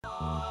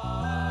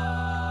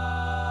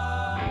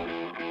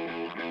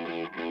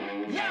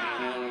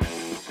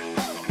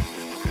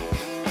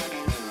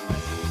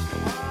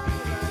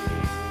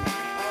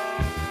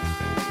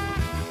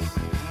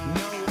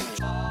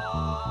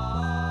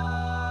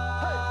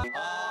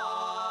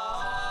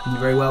You're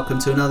very welcome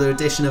to another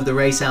edition of the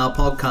Race Hour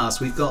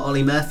podcast. We've got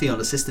Ollie Murphy on,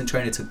 assistant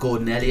trainer to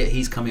Gordon Elliott.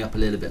 He's coming up a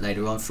little bit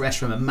later on, fresh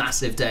from a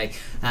massive day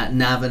at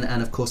Navan,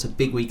 and of course a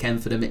big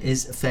weekend for them. It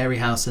is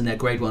Fairyhouse and their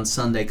Grade 1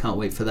 Sunday. Can't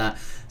wait for that.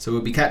 So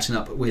we'll be catching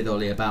up with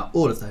Ollie about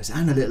all of those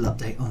and a little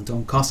update on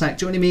Dom Cossack.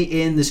 Joining me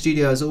in the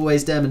studio as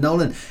always, Dermot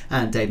Nolan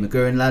and Dave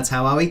McGurran. Lads,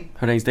 how are we?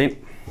 How are things, Dave?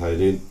 How you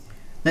doing?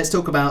 Let's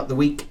talk about the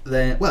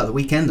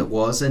weekend that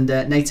was, and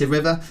Native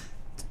River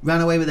ran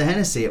away with the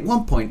Hennessy. At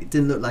one point it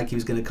didn't look like he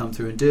was going to come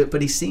through and do it,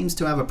 but he seems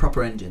to have a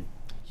proper engine.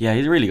 Yeah,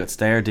 he's a really good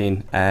stayer,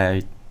 Dean.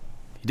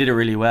 He did it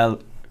really well.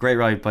 Great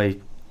ride by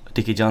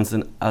Dickie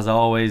Johnson as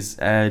always.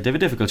 They have a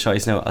difficult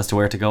choice now as to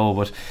where to go,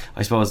 but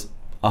I suppose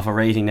off a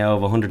rating now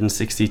of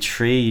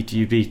 163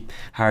 you'd be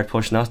hard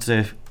pushed not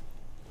to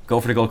go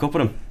for the Gold Cup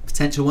with him.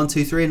 Potential 1,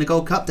 2, 3 in the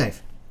Gold Cup,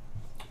 Dave.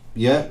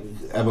 Yeah,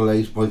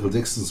 ML8 Michael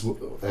Dixon's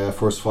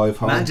first 5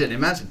 home.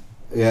 Imagine.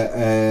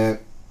 Yeah,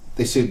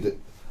 they said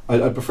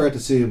I'd prefer to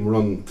see him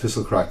run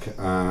Thistlecrack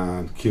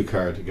and Q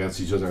Card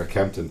against each other at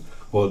Kempton.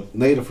 But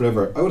Native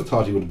River, I would have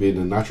thought he would have been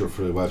a natural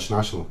for the Welsh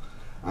National.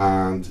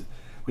 And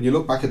when you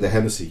look back at the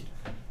Hennessy,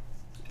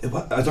 I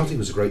don't think it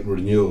was a great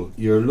renewal.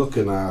 You're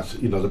looking at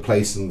the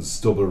Plaisance,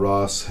 Double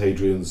Ross,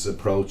 Hadrian's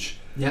approach.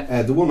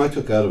 Yeah. The one I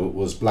took out of it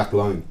was Black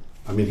Line.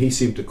 I mean, he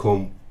seemed to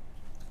come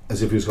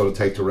as if he was going to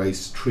take the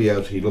race 3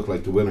 out. He looked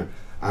like the winner.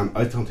 And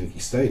I don't think he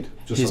stayed.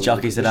 His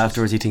jockey said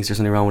afterwards he thinks there's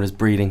something wrong with his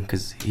breathing,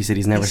 because he said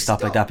he's never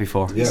stopped like that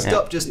before. He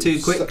stopped just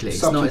too quickly.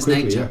 It's not his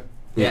nature.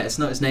 Yeah, it's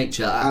not his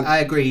nature. I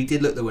agree, he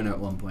did look the winner at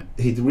one point.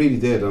 He really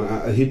did,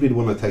 and he'd be the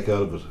one I'd take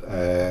out of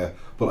it.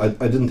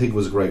 But I didn't think it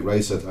was a great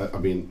race. I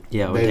mean,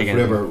 Native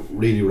River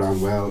really ran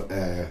well.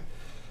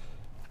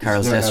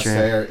 Carl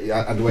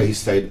Sestre, and the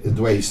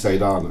way he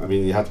stayed on, I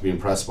mean, you had to be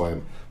impressed by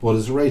him. But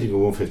his rating of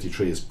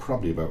 153 is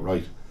probably about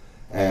right.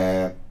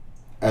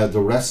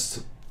 The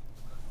rest,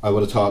 I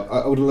would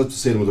have loved to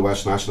see him with the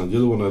Welsh National. The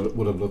other one I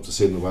would have loved to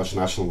see in the Welsh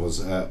National was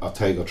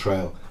Otago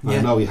Trail. Yeah.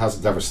 I know he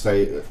hasn't ever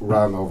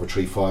ran over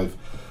 3.5,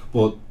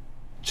 but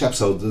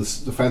Chepstow,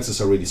 the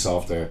fences are really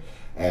soft there.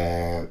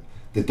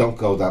 They don't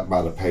go that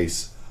mad a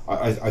pace.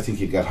 I think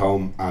he'd get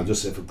home, and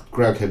just if the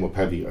ground came up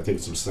heavy, I think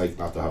it's a mistake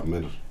not to have him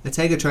in it.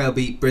 Otago Trail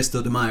beat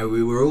Bristol de Meyer.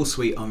 We were all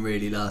sweet on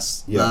really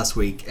last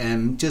week,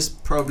 and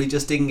just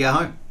didn't get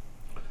home.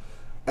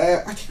 I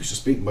think he was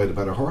just beaten by the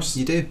better horse.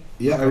 You do?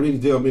 Yeah, okay. I really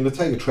do. I mean,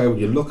 Otago Trail, when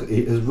you look at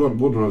his one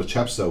run at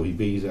Chepstow, he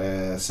beat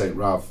St.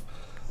 Ralph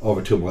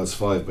over 2 miles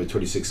 5 by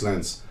 36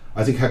 lengths.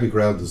 I think heavy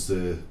ground is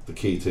the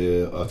key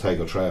to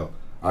Otago Trail.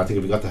 I think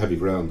if he got the heavy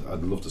ground,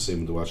 I'd love to see him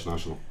in the Welsh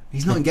National.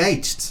 He's not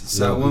engaged,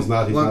 so no, he's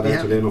not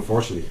entered in,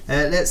 unfortunately.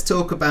 Let's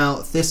talk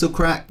about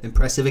Thistlecrack.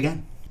 Impressive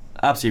again.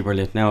 Absolutely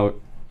brilliant. Now,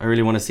 I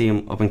really want to see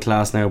him up in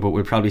class now, but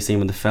we'll probably see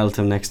him in the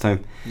Feltham next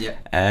time.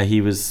 Yeah.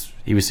 He was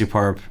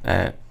superb.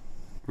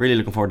 Really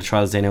looking forward to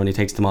Trials Day now when he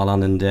takes them all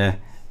on in the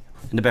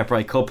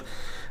Bet-Bright Cup.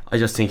 I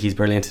just think he's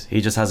brilliant.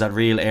 He just has that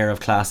real air of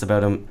class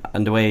about him,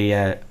 and the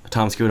way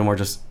Tom Scudamore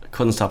just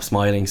couldn't stop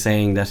smiling,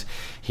 saying that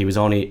he was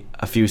only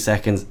a few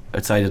seconds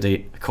outside of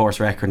the course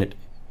record.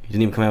 He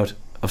didn't even come out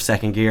of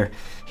second gear.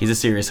 He's a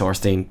serious horse,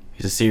 Dean.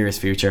 He's a serious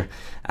future,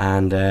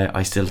 and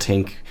I still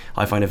think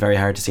I find it very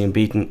hard to see him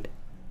beaten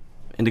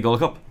in the Gold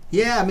Cup.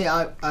 Yeah, I mean,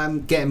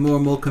 I'm getting more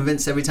and more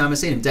convinced every time I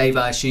see him. Dave,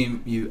 I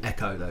assume you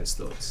echo those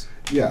thoughts.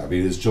 Yeah, I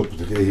mean,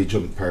 he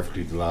jumped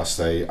perfectly the last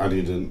day, and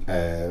he didn't,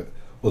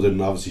 other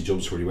than obviously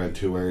jumps where he went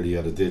too early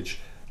at a ditch,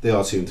 they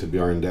all seem to be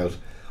ironed out.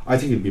 I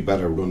think he'd be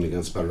better running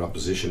against better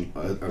opposition.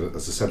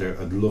 As I said,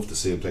 I'd love to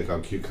see him take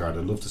on Q Card.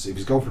 I'd love to see, if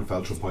he's going for the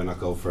Feltram, why not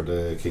go for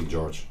the King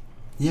George?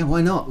 Yeah,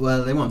 why not?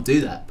 Well, they won't do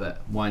that,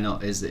 but why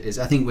not? Is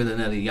I think with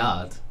another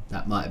yard,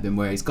 that might have been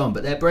where he's gone.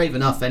 But they're brave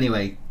enough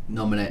anyway,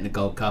 nominating the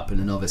Gold Cup in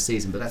a novice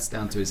season. But that's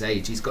down to his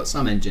age. He's got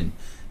some engine,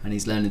 and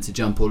he's learning to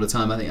jump all the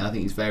time. I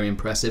think he's very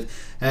impressive.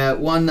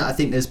 One, I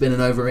think there's been an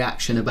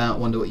overreaction about.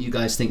 Wonder what you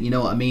guys think. You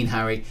know what I mean,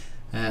 Harry?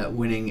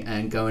 Winning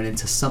and going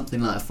into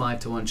something like a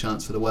 5-1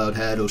 chance for the World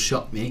Hurdle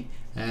shocked me.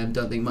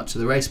 Don't think much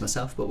of the race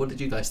myself, but what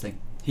did you guys think?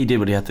 He did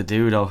what he had to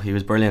do, though. He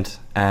was brilliant.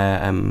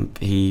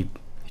 He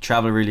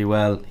travelled really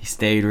well. He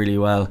stayed really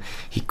well.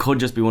 He could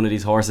just be one of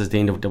these horses,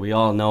 Dean, that we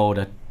all know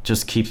that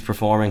just keeps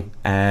performing.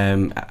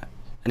 And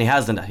he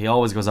has done that. He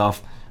always goes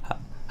off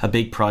a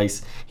big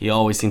price. He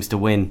always seems to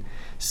win.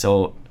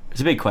 So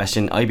it's a big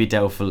question. I'd be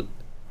doubtful,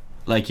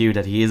 like you,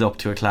 that he is up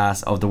to a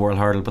class of the World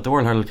Hurdle, but the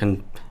World Hurdle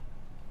can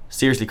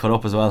seriously cut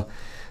up as well,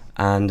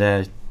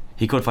 and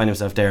he could find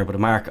himself there, but a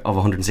mark of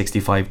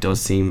 165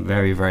 does seem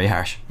very, very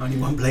harsh. Only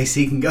one place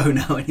he can go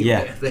now anyway. Yeah,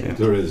 I think.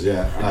 There is.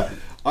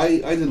 I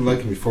didn't like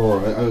him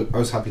before. I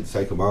was happy to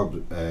take him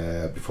on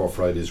before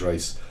Friday's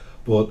race,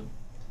 but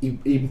he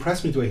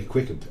impressed me the way he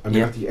quickened. I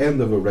mean, at the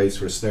end of a race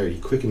for a stair, he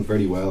quickened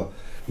very well.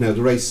 Now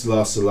the race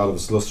lost a lot of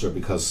its lustre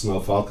because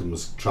Snow Falcon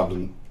was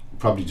travelling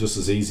probably just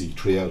as easy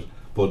 3 out,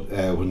 but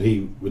when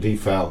he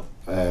fell,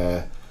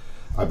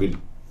 I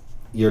mean,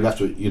 you're left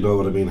with, you know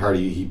what I mean,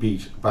 Hardy. He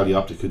beat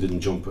Ballyoptic, who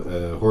didn't jump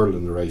hurl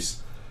in the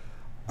race.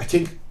 I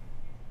think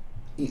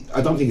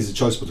I don't think he's a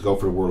choice but to go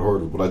for the World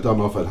Hurdle, but I don't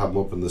know if I'd have him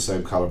up in the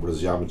same calibre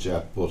as Yamat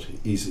yet, but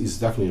he's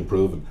definitely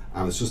improving,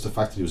 and it's just the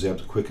fact that he was able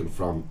to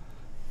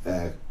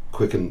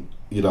quicken,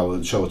 you know,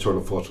 and show a turn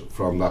of foot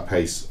from that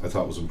pace, I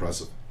thought was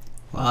impressive.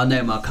 Well, I'll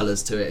name our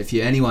colours to it. If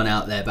you're anyone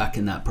out there back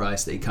in that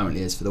price that he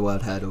currently is for the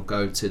World Hurdle,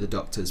 go to the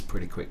doctors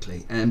pretty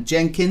quickly.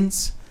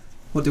 Jenkins,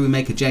 what do we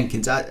make of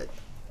Jenkins? I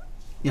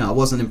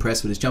wasn't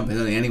impressed with his jumping. I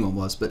don't think anyone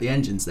was, but the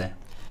engine's there.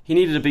 He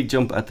needed a big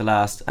jump at the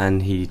last,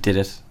 and he did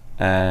it.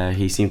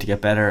 He seemed to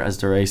get better as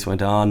the race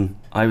went on.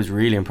 I was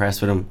really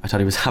impressed with him. I thought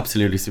he was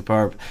absolutely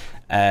superb.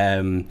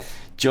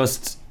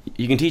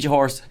 You can teach a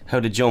horse how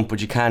to jump,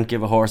 but you can't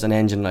give a horse an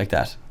engine like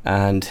that.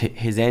 And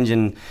his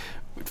engine,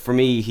 for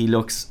me, he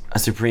looks a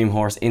supreme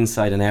horse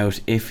inside and out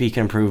if he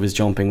can improve his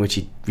jumping, which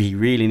he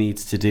really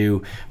needs to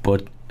do.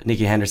 But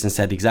Nicky Henderson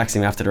said the exact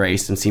same after the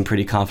race and seemed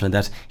pretty confident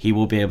that he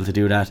will be able to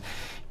do that.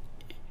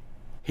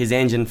 His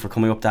engine for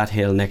coming up that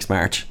hill next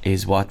March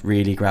is what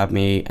really grabbed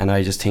me, and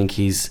I just think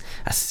he's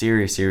a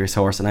serious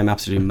horse, and I'm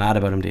absolutely mad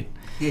about him, Dean.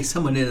 Yeah, he's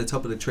somewhere near the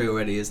top of the tree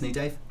already, isn't he,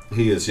 Dave?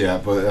 He is, yeah,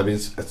 but I mean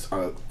it's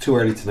too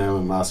early to name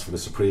him as for the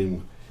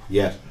Supreme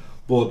yet.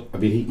 But I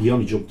mean he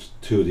only jumped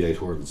 2 of the 8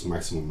 hurdles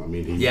maximum. I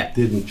mean he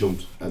didn't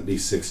jump at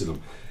least 6 of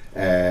them.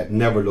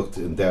 Never looked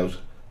in doubt,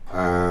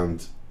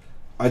 and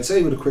I'd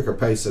say with a quicker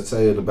pace, I'd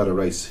say in a better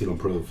race he'll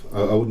improve.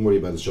 I wouldn't worry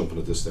about his jumping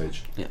at this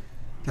stage. Yeah.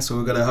 That's what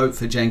we've got to hope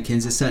for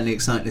Jenkins. It's certainly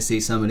exciting to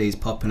see some of these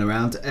popping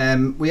around.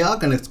 We are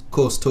going to, of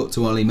course, talk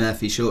to Ollie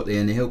Murphy shortly,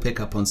 and he'll pick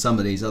up on some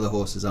of these other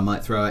horses I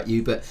might throw at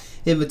you. But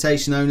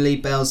invitation only,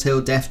 Bells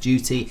Hill, Deaf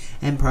Duty,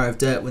 Empire of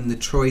Dirt, Win the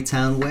Troy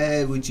Town.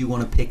 Where would you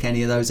want to pick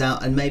any of those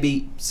out? And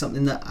maybe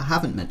something that I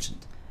haven't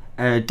mentioned.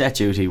 Deaf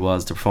Duty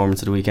was the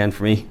performance of the weekend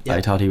for me. Yep.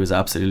 I thought he was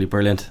absolutely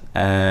brilliant.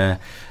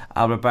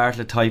 Albert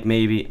Bartlett type,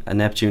 maybe a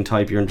Neptune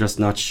type, you're just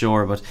not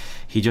sure, but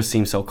he just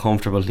seems so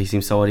comfortable, he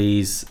seems so at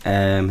ease.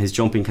 His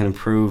jumping can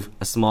improve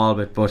a small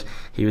bit, but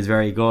he was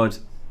very good.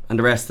 And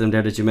the rest of them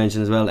there that you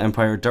mentioned as well,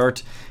 Empire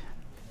Dirt,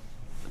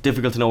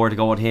 difficult to know where to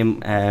go with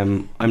him.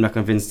 I'm not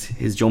convinced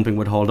his jumping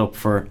would hold up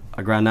for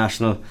a Grand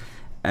National.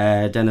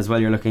 Then as well,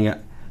 you're looking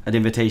at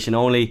invitation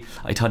only.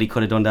 I thought he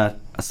could have done that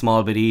a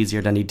small bit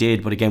easier than he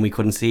did, but again we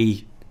couldn't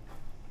see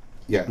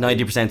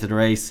 90% of the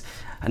race.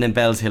 And then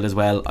Bells Hill as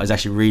well, I was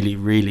actually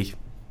really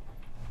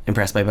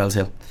impressed by Bells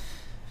Hill.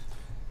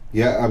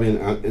 Yeah, I mean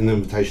in the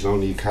invitation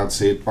only you can't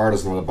see it.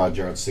 Barda's not a bad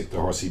yardstick, the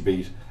horse he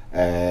beat.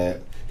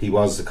 He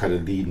was the kind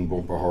of leading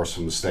bumper horse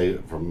from the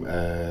stable, from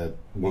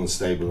one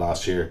stable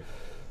last year.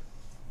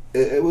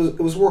 It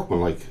was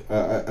workmanlike.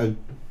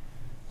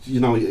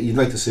 You'd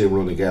like to see him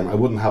run again. I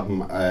wouldn't have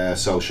him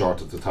so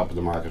short at the top of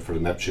the market for the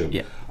Neptune.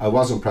 Yeah. I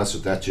was impressed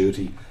with that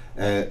duty.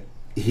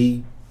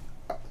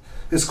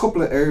 His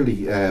couple of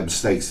early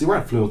mistakes, they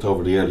weren't fluent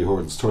over the early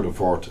hurdles, third and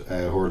fourth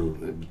hurdle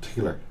in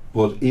particular,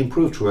 but he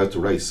improved throughout the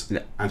race,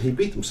 and he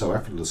beat them so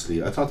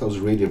effortlessly. I thought that was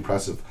really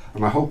impressive,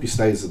 and I hope he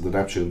stays at the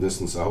Neptune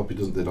distance. I hope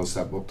they don't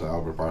step up to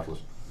Albert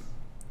Bartlett.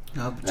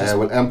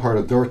 With Empire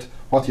of Dirt,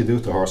 what do you do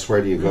with the horse?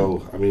 Where do you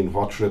go? I mean,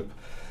 what trip?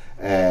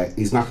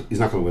 He's not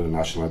going to win a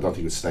national. I don't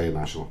think he'll stay a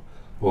national,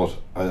 but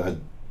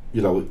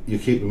you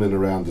keep him in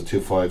around the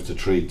 2.5 to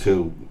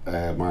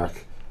 3.2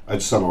 mark. I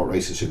just don't know what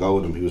races should go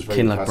with him. He was very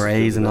Kinloch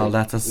Braes and all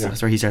that.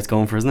 That's where he starts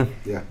going for, isn't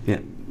it? Yeah.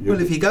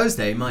 Well, if he goes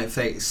there, he might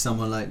face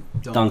someone like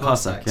Don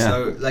Cossack. Yeah.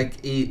 So,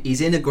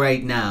 he's in a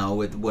grade now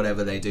with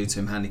whatever they do to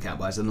him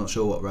handicap-wise. I'm not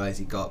sure what rise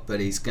he got,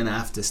 but he's going to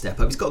have to step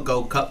up. He's got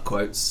Gold Cup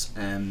quotes.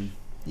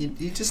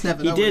 You just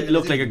never know. He did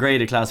look like a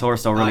graded class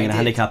horse, though, running in a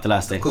handicap the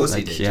last day. Of course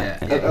he did, yeah.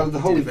 And the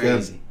whole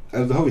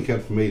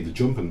weekend for me, the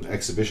jumping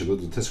exhibition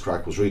with the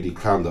Tiscrack was really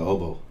Clan de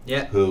Obo.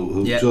 Yeah.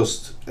 Who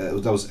just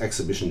that was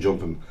exhibition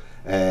jumping.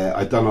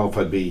 I don't know if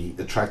I'd be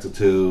attracted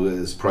to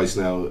his price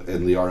now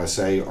in the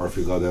RSA or if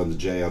we go down the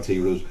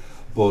JLT route,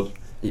 but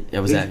he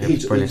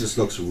just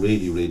looks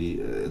really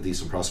a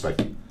decent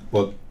prospect.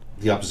 But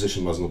the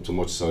opposition wasn't up to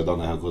much, so I don't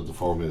know how good the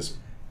form is.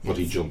 But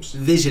he jumps.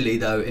 Visually,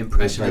 though,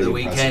 impression of the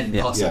weekend,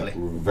 possibly. Yeah,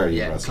 very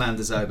impressive. Clan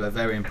de Zobo,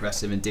 very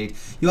impressive indeed.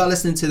 You are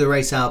listening to the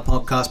Race Hour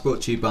podcast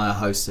brought to you by our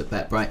hosts at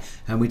BetBright.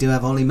 And we do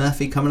have Ollie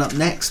Murphy coming up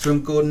next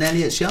from Gordon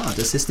Elliott's Yard,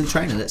 assistant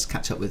trainer. Let's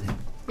catch up with him.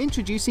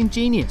 Introducing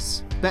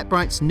Genius,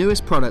 BetBright's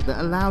newest product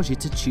that allows you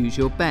to choose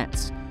your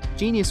bets.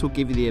 Genius will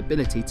give you the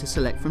ability to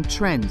select from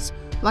trends,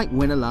 like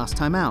winner last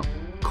time out,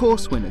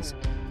 course winners,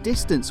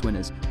 distance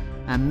winners,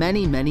 and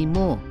many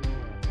more.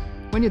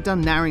 When you're done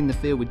narrowing the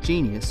field with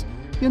Genius,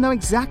 you'll know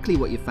exactly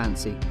what you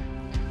fancy.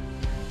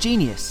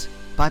 Genius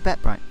by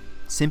BetBright.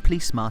 Simply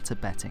smarter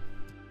betting.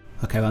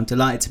 Okay, well, I'm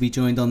delighted to be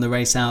joined on the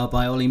Race Hour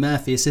by Ollie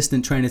Murphy,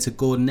 assistant trainer to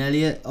Gordon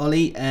Elliott.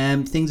 Ollie,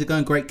 things are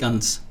going great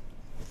guns.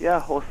 Yeah,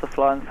 horse are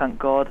flying, thank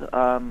God.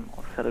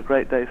 I've had a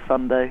great day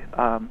Sunday,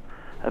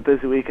 a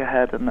busy week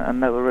ahead, and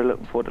now we're really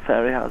looking forward to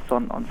Fairyhouse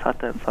on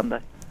Saturday and Sunday.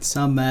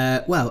 Some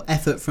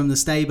effort from the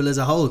stable as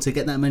a whole to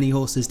get that many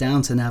horses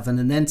down to Navan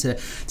and then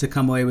to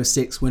come away with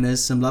 6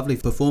 winners. Some lovely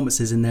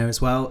performances in there as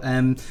well.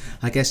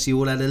 I guess you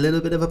all had a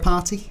little bit of a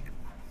party.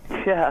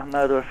 Yeah,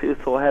 no, there were a few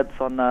sore heads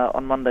on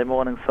Monday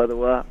morning, so there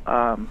were.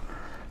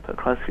 But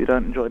Christ, if you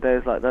don't enjoy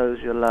days like those,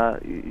 you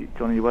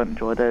won't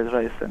enjoy a day's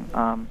racing.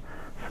 So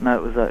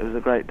no, it was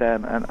a great day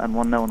and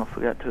one no one will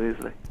forget too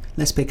easily.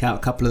 Let's pick out a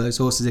couple of those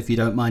horses if you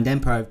don't mind.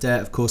 Empire of Dirt,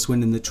 of course,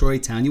 winning the Troy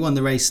Town. You won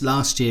the race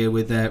last year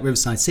with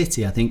Riverside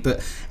City, I think, but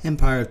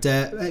Empire of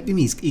Dirt,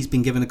 he's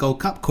been given a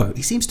Gold Cup quote.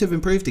 He seems to have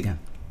improved again.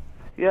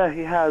 Yeah,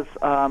 he has.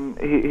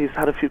 He's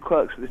had a few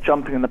quirks with his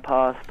jumping in the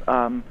past.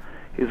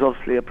 He's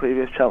obviously a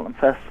previous Cheltenham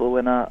Festival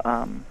winner.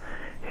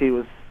 He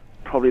was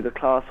probably the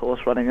class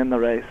horse running in the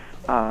race,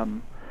 but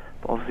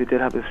obviously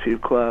did have his few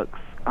quirks.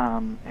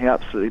 He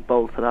absolutely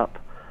bolted up.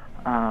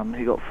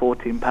 He got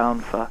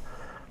 £14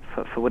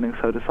 for winning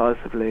so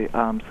decisively,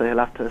 so he'll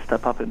have to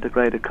step up into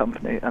graded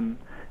company, and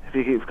if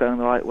he keeps going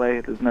the right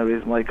way, there's no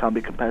reason why he can't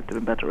be competitive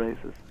in better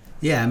races.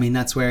 Yeah, I mean,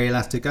 that's where he'll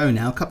have to go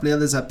now. A couple of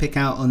others I pick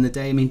out on the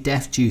day. I mean,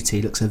 Deaf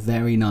Duty looks a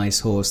very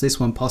nice horse. This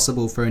one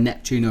possible for a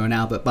Neptune or an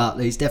Albert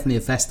Bartlett. He's definitely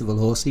a festival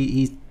horse.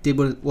 He did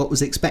what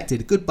was expected.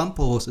 A good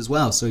bumper horse as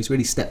well, so he's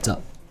really stepped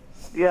up.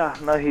 Yeah,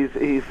 no, he's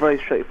very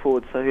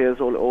straightforward, so he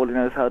has all he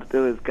knows how to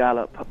do is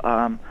gallop.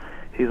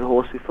 He's a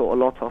horse we thought a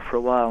lot of for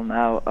a while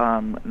now,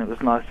 and it was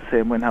nice to see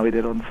him win how he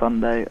did on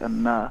Sunday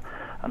and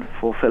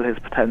fulfil his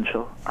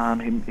potential.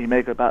 He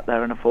may go back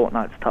there in a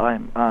fortnight's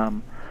time,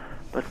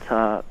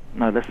 but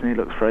no, listen, he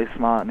looks very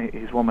smart, and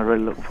he's one we're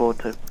really looking forward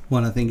to.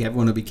 One I think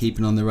everyone will be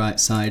keeping on the right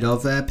side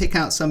of. Pick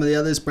out some of the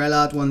others.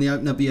 Brellard won the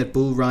opener, but you had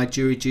Bull Ride,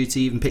 Jury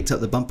Duty, even picked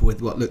up the bumper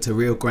with what looked a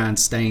real grand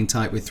staying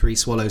tight with Three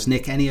Swallows.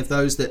 Nick, any of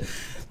those that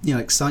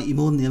excite you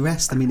more than the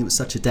rest? I mean, it was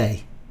such a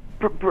day.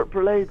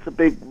 Brelade's a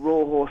big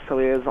raw horse, so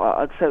he is.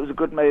 I'd say it was a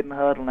good maiden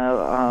hurdle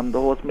now. The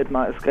horse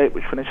Midnight Escape,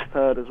 which finished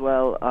third as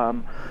well,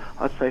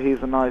 I'd say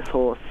he's a nice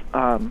horse.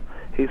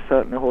 He's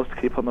certainly a horse to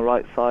keep on the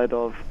right side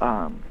of.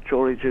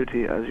 Jury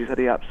Duty, as you said,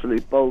 he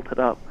absolutely bolted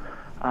up,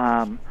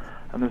 and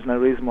there's no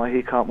reason why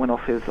he can't win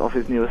off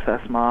his new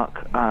assess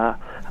mark.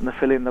 And the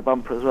filly in the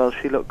bumper as well,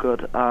 she looked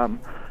good.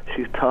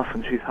 She's tough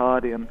and she's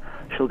hardy, and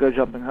she'll go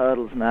jumping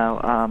hurdles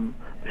now.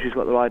 She's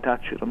got the right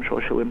attitude. I'm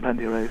sure she'll win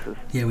plenty of races.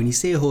 Yeah, when you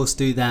see a horse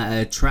do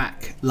that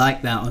track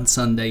like that on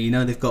Sunday,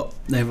 they've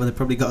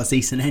probably got a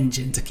decent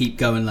engine to keep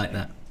going like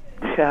that.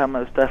 Yeah,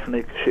 most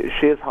definitely.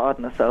 She is hard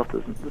in herself.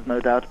 There's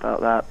no doubt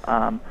about that.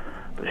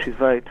 But she's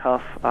very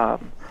tough.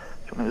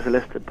 It was a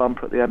listed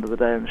bumper at the end of the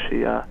day, and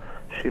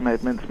she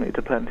made mincemeat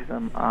to plenty of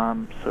them.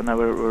 So now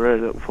we're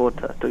really looking forward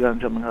to going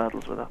jumping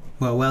hurdles with her.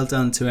 Well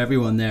done to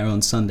everyone there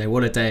on Sunday.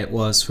 What a day it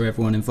was for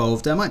everyone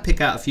involved. I might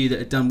pick out a few that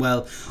had done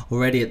well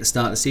already at the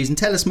start of the season.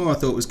 Tell Us More, I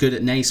thought was good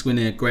at Nace,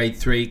 winning a Grade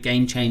 3,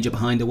 game changer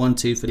behind a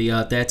 1-2 for the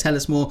yard there. Tell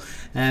Us More,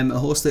 a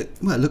horse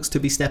that looks to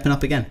be stepping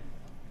up again.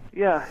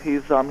 Yeah, he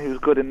was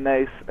good in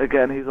Nace.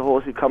 Again, he's a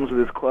horse who comes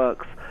with his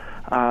quirks.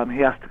 He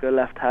has to go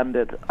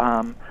left-handed.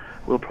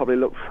 We'll probably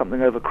look for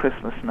something over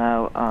Christmas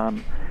now.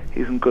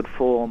 He's in good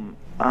form.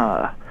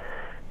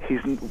 He's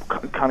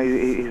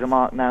a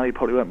mark now. He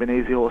probably won't be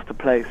an easy horse to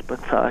place, but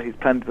he's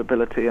plenty of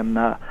ability, and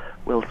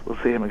we'll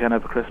see him again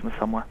over Christmas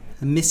somewhere.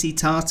 And Missy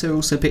Tartar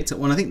also picked up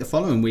one, I think, the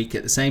following week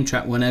at the same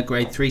track, won her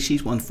Grade 3.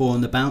 She's won 4 on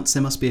the bounce.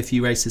 There must be a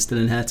few races still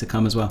in her to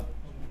come as well.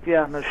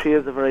 Yeah, no, she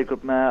is a very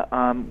good mare.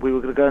 We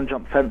were going to go and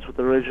jump fence with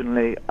her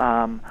originally,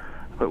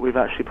 but we've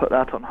actually put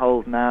that on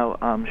hold now.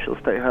 She'll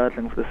stay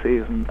hurdling for the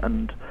season,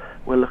 and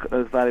we'll look at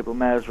those valuable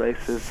mares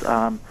races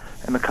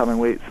in the coming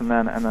weeks, and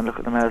then look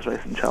at the mares race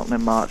in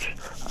Cheltenham in March.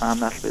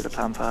 That'll be the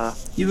plan for her.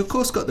 You've of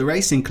course got the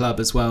racing club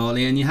as well,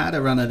 Ollie, and you had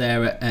a runner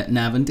there at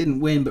Navan, didn't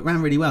win but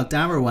ran really well,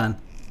 Darawan.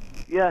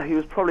 Yeah, he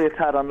was probably a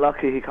tad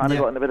unlucky. He kind of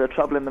got in a bit of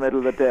trouble in the middle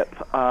of the dip.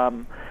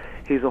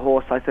 He's a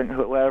horse, I think,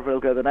 wherever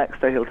he'll go the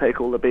next day, he'll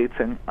take all the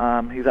beating.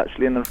 He's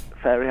actually in the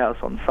Fairy House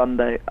on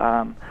Sunday.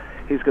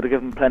 He's going to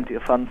give him plenty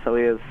of fun, so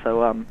he is.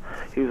 So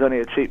he was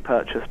only a cheap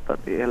purchase, but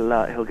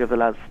he'll give the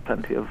lads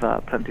plenty of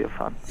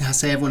fun. Yeah, I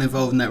say everyone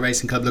involved in that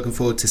racing club looking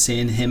forward to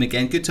seeing him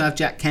again. Good to have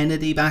Jack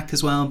Kennedy back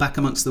as well, back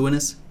amongst the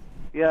winners.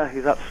 Yeah,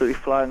 he's absolutely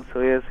flying,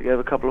 so he is. He gave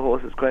a couple of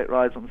horses great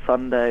rides on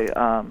Sunday.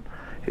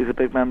 He's a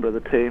big member of the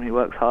team. He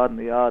works hard in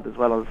the yard as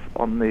well as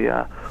on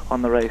the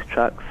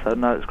racetrack. So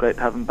no, it's great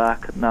to have him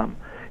back, and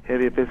he'll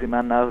be a busy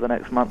man now over the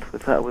next month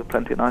with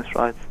plenty of nice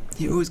rides.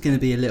 You're always going to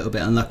be a little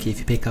bit unlucky if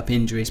you pick up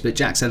injuries, but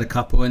Jack's had a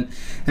couple, and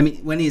I mean,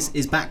 when his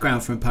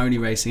background from pony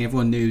racing,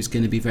 everyone knew he was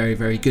going to be very,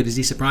 very good. Has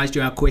he surprised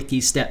you how quick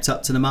he stepped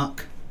up to the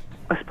mark?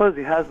 I suppose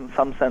he has in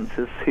some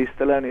senses. He's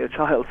still only a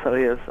child, so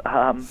he is.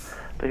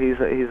 But he's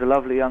a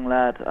lovely young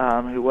lad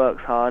who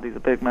works hard. He's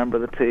a big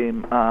member of the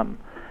team.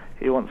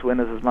 He wants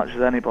winners as much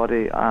as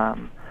anybody,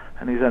 and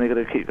he's only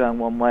going to keep going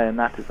one way, and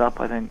that is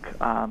up, I think.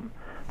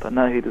 But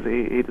no, he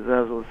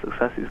deserves all the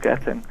success he's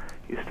getting.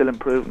 He's still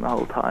improving the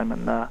whole time,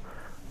 and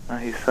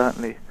he's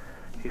certainly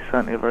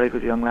a very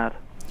good young lad.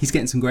 He's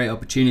getting some great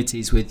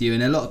opportunities with you,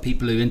 and a lot of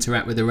people who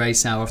interact with the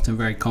race are often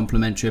very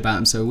complimentary about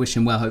him, so I wish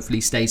him well. Hopefully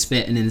he stays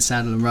fit and in the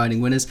saddle and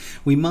riding winners.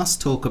 We must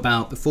talk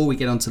about, before we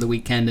get on to the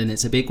weekend, and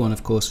it's a big one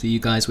of course for you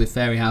guys with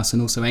Fairy House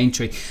and also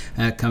Aintree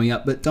coming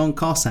up, but Don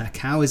Cossack,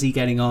 how is he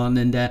getting on,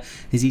 and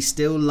is he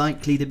still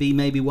likely to be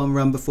maybe one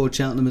run before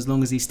Cheltenham as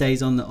long as he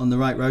stays on the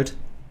right road?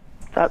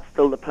 That's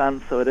still the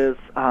plan, so it is.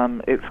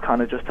 It's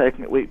kind of just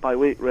taking it week by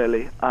week,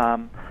 really.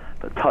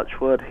 But touch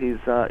wood, he's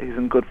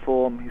in good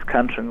form. He's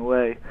cantering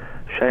away.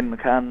 Shane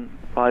McCann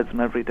rides him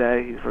every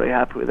day. He's very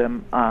happy with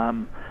him.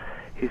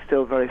 He's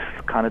still very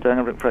kind of doing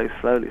everything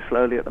very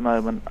slowly at the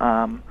moment.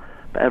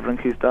 But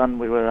everything he's done,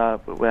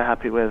 we're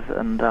happy with,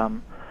 and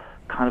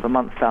kind of a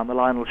month down the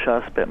line will show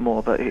us a bit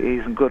more. But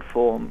he's in good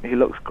form. He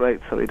looks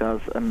great, so he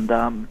does, and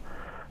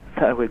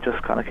so we're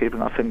just kind of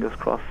keeping our fingers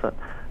crossed that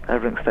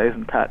everything stays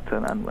intact,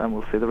 and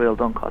we'll see the real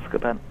Doncaster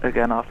event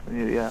again after the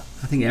new year.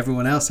 I think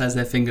everyone else has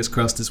their fingers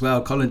crossed as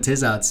well. Colin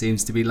Tizard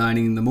seems to be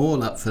lining them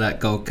all up for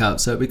that Gold Cup,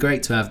 so it'd be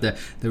great to have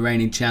the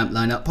reigning champ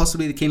line up.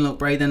 Possibly the Kinloch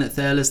Bray then at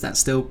Thurles, that's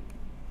still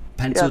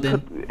penciled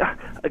in?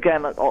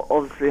 Again,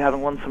 obviously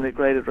having won so many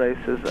graded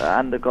races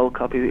and the Gold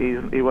Cup, he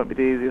won't be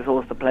the easiest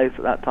horse to place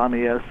at that time of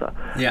year, so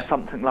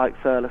something like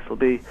Thurles will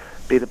be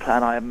the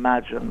plan, I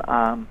imagine.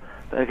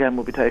 But again,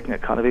 we'll be taking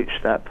it kind of each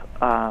step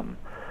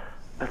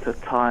at a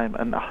time,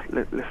 and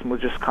listen, we'll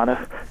just kind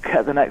of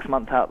get the next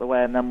month out of the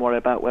way and then worry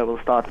about where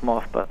we'll start them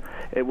off. But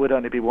it would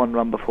only be one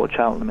run before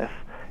Cheltenham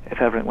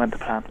if everything went to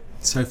plan.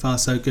 So far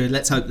so good.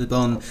 Let's hope the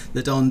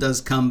Don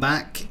does come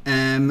back.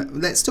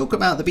 Let's talk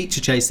about the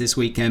Beecher Chase this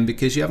weekend,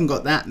 because you haven't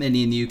got that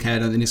many in the UK. I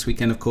don't think this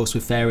weekend, of course,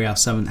 with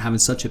Fairyhouse having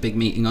such a big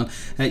meeting on.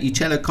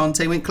 Uccello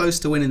Conte went close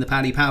to winning the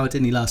Paddy Power,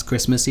 didn't he, last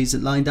Christmas? He's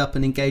lined up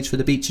and engaged for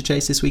the Beecher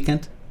Chase this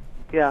weekend?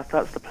 Yeah,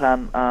 that's the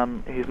plan.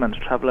 He's meant to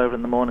travel over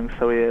in the morning,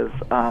 so he is.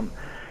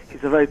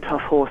 He's a very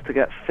tough horse to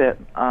get fit,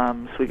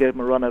 so we gave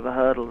him a run over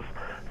hurdles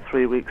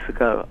 3 weeks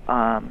ago.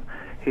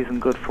 He's in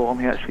good form.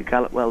 He actually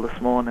galloped well this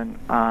morning.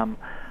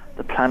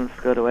 The plan is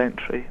to go to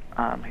Aintree.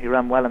 He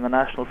ran well in the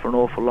National for an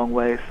awful long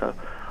way, so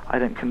I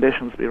think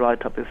conditions will be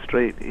right up his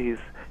street. He's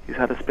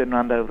had a spin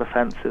round over the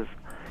fences.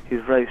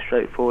 He's very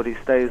straightforward. He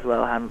stays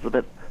well, handles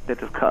a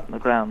bit of cut in the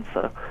ground,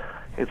 so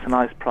it's a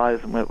nice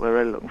prize, and we're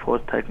really looking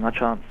forward to taking our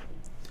chance.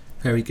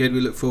 Very good. We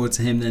look forward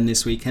to him then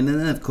this weekend. And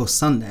then, of course,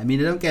 Sunday. I mean,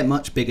 they don't get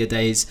much bigger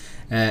days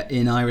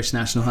in Irish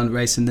National Hunt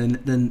racing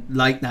than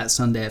like that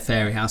Sunday at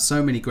Fairyhouse.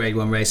 So many Grade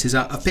 1 races.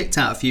 I picked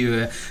out a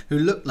few who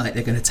look like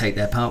they're going to take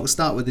their part. We'll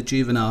start with the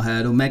juvenile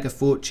hurdle. Mega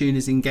Fortune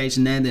is engaged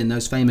in there in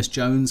those famous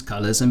Jones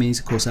colours. I mean, he's,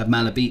 of course, had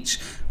Mallet Beach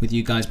with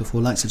you guys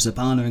before. Likes of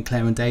Zabana and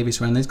Clarence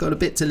Davies around. He's got a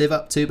bit to live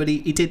up to, but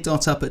he did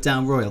dot up at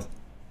Down Royal.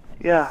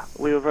 Yeah,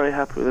 we were very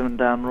happy with him in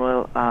Down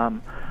Royal. I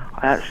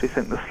actually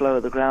think the slower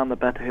the ground, the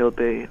better he'll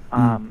be.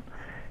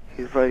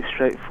 He's very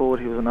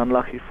straightforward. He was an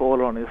unlucky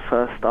faller on his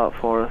first start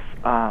for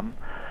us.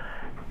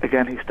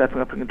 Again, he's stepping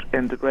up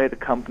into graded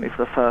company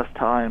for the first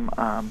time.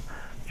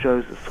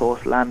 Joseph's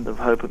horse, Land of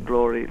Hope and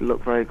Glory,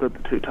 looked very good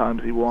the 2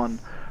 times he won,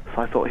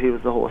 so I thought he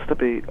was the horse to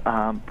beat.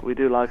 But we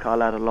do like our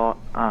lad a lot.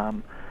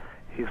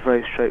 He's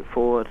very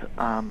straightforward,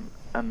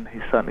 and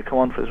he's certainly come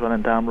on for his run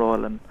in Down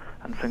Royal, and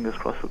fingers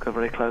crossed he'll go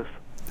very close.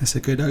 That's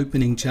a good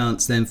opening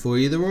chance then for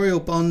you. The Royal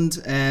Bond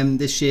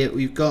this year,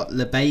 we've got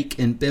LeBake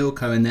and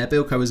Bilko in there.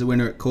 Bilko was a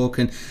winner at Cork,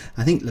 and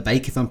I think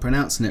LeBake, if I'm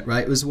pronouncing it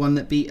right, was the one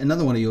that beat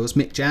another one of yours,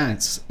 Mick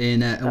Jaggs,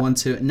 in a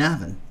 1-2 at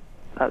Navan.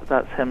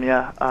 That's him,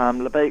 yeah.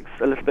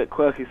 LeBake's a little bit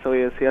quirky, so he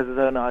has his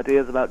own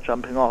ideas about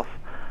jumping off.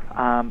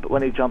 But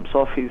when he jumps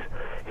off, he's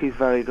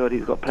very good.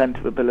 He's got plenty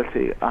of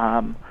ability.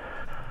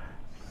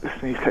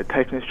 He's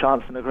taking his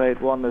chance in a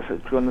Grade 1.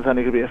 There's only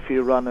going to be a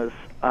few runners.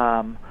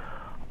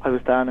 I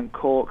was down in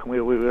Cork, and we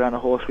ran a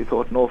horse we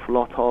thought an awful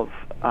lot of,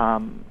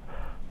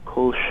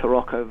 called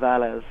Scirocco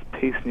Valles.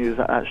 Peace News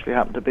that actually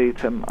happened to beat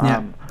him.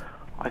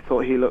 I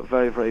thought he looked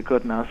very, very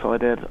good now, so I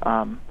did.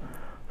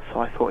 So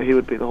I thought he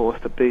would be the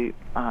horse to beat.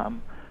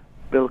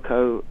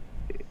 Bilko,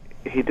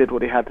 he did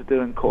what he had to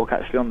do in Cork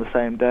actually on the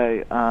same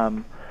day.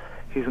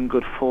 He's in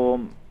good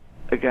form.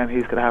 Again,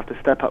 he's going to have to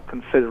step up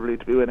considerably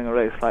to be winning a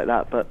race like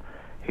that, but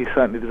he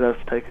certainly deserves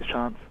to take his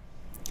chance.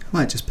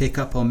 Might just pick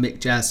up on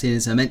Mick Jaggs here,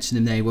 as I mentioned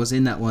him there. He was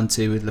in that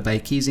 1-2 with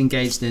LeBake. He's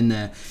engaged in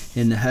the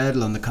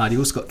hurdle on the card. He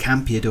also got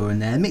Campiador in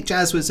there. Mick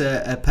Jaggs was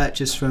a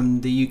purchase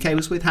from the UK.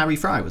 Was with Harry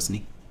Fry, wasn't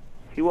he?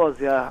 He was,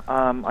 yeah.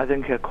 I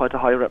think he had quite a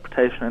high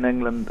reputation in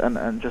England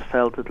and just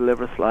failed to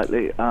deliver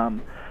slightly.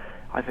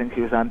 I think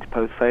he was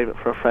Antipode's favourite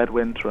for a Fred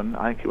Winter, and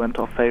I think he went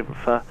off favourite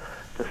for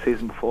the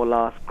season before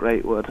last,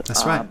 Greatwood.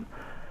 That's right.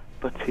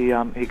 But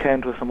he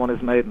came to us and won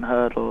his maiden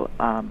hurdle.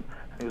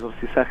 He was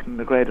obviously second in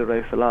the graded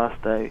race the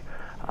last day.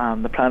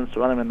 The plan is to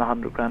run him in the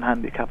 100 grand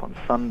handicap on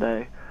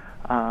Sunday.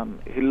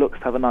 He looks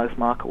to have a nice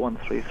mark at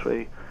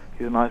 133.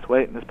 He's a nice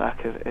weight in his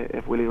back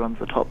if Willie runs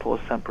the top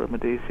horse, Sempre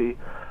Medici.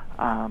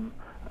 And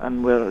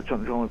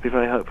John would be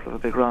very hopeful of a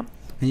big run.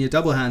 And you're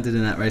double-handed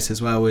in that race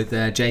as well with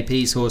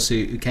JP's horse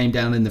who came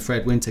down in the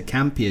Fred Winter.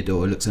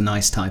 Campiador looks a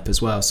nice type as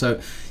well. So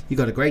you've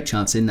got a great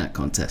chance in that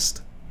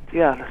contest.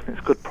 Yeah, listen,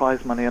 it's good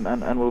prize money,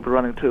 and we'll be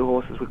running 2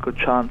 horses with good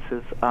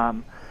chances.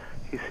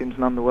 He seems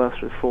none the worse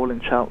for his fall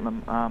in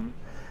Cheltenham.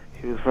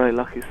 He was very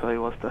lucky, so he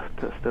was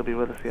to still be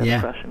with us. He had a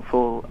crashing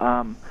fall.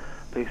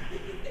 But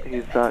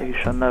he's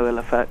shown no ill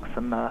effects,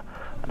 and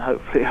and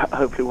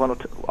hopefully one or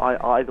two,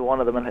 either one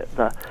of them will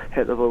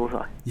hit the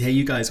bullseye. Yeah,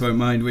 you guys won't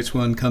mind which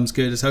one comes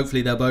good, as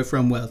hopefully they'll both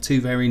run well.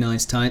 Two very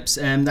nice types.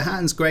 The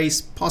Hatton's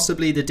Grace,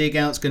 possibly the Dig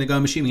Out's going to go.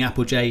 I'm assuming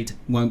Applejade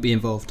won't be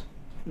involved.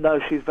 No,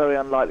 she's very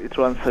unlikely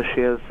to run, so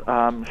she is.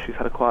 She's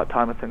had a quiet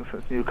time, I think,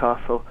 since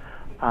Newcastle.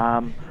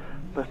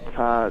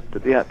 The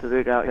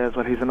Dig Out as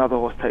well. He's another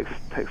horse takes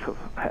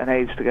an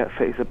age to get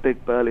fit. He's a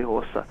big burly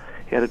horse.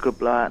 He had a good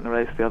blowout in the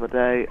race the other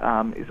day.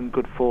 He's in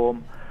good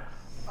form.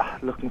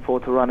 Looking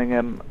forward to running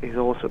him. He's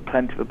also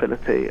plenty of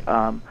ability.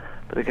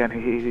 But again,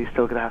 he's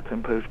still going to have to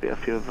improve to be a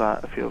few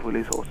of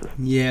Willie's horses.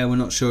 Yeah, we're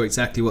not sure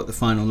exactly what the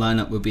final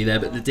lineup will be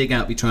there, but the Dig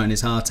Out will be trying his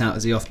heart out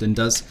as he often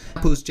does.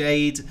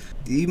 Applejade,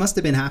 you must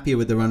have been happier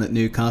with the run at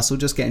Newcastle,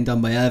 just getting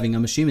done by Irving.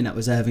 I'm assuming that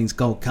was Irving's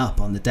Gold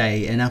Cup on the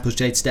day, and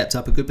Applejade stepped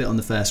up a good bit on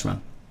the first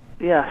run.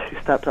 Yeah, she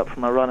stepped up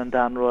from her run and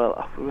down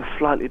Royal. We were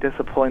slightly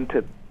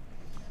disappointed,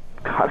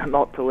 kind of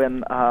not to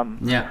win.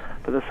 Yeah.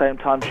 But at the same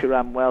time, she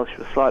ran well. She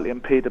was slightly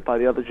impeded by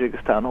the other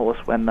Jugastown horse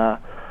when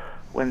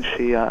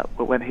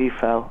he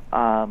fell.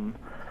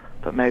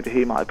 But maybe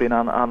he might have been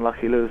an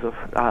unlucky loser.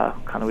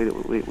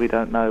 We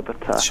don't know.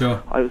 But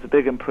sure. It was a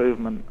big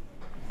improvement.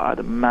 I'd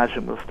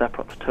imagine we'll step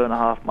up to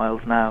 2.5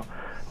 miles now,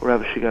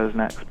 wherever she goes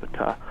next.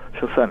 But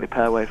she'll certainly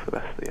pay away for the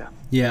rest of the year.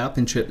 Yeah, up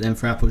in trip then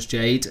for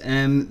Applejade.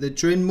 The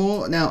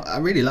Drinmore, now I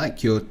really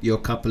like your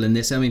couple in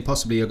this. I mean,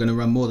 possibly you're going to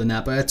run more than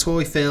that, but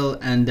Toy Phil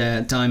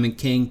and Diamond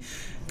King,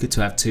 good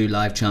to have two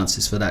live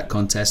chances for that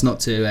contest. Not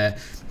to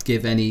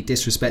give any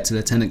disrespect to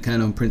Lieutenant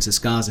Colonel and Prince of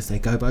Scars if they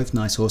go, both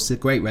nice horses.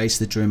 Great race,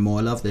 the Drinmore.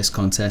 I love this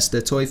contest.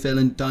 Toy Phil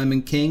and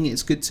Diamond King,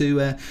 it's good to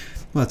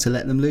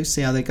let them loose,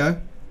 see how they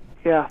go.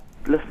 Yeah,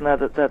 listen, they're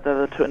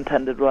the two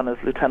intended runners.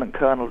 Lieutenant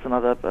Colonel's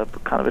another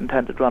kind of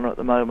intended runner at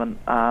the moment.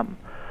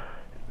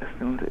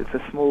 It's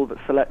a small but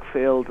select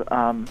field.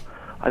 I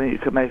think you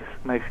could make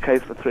a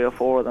case for 3 or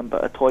 4 of them,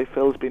 but Toy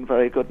Phil's been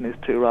very good in his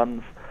 2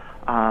 runs.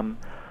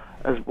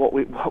 As what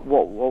we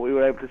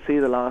were able to see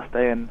the last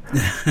day in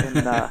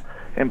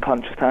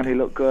Punchestown, he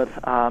looked good.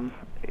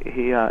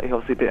 He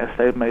obviously beat a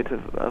stablemate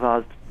of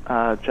ours,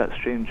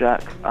 Jetstream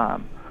Jack.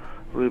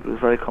 Rude was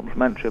very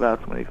complimentary about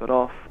him when he got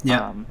off.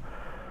 Yeah.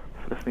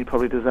 So listen, he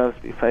probably deserves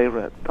to be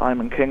favourite.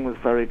 Diamond King was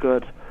very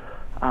good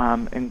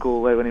in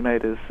Galway when he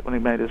made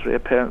his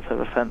reappearance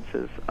over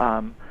fences.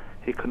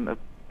 He couldn't have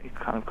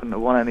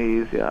won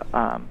any easier.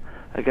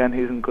 Again,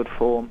 he's in good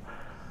form.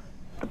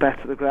 The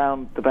better the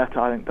ground, the better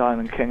I think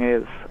Diamond King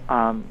is.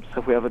 So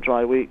if we have a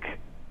dry week,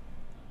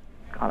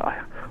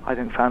 I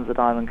think fans of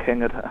Diamond King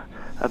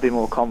would be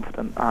more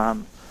confident.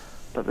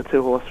 But the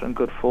 2 horses are in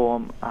good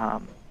form,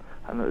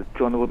 and there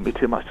wouldn't be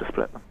too much to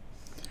split them.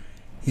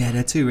 Yeah,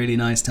 they're 2 really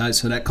nice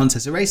types for that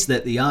contest. A race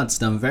that the Yard's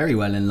done very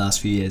well in the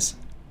last few years.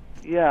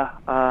 Yeah,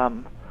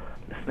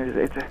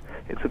 listen,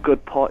 it's a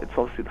good pot. It's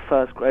obviously the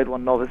first Grade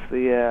 1 novice of the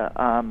year.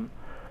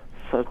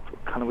 So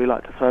kind of we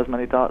like to throw as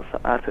many darts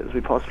at it as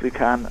we possibly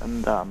can,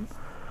 and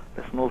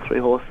listen, all 3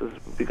 horses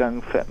will be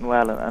going fit and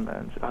well,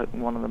 and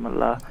hoping one of them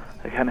will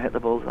again hit the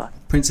bullseye.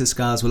 Prince of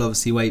Scars will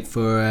obviously wait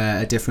for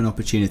a different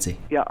opportunity.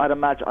 Yeah, I'd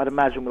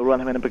imagine we'll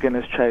run him in a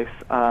beginner's chase.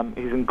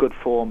 He's in good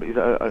form, but he's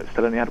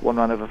still only had 1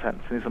 run over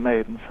fence, and he's a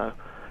maiden, so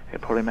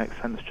it probably makes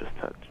sense just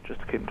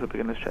to keep him to a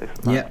beginner's chase.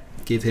 Yeah,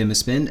 give him a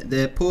spin.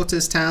 The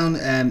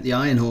Porterstown, the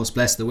Iron Horse,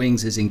 Bless the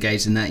Wings, is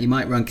engaged in that. You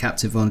might run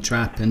Captain Von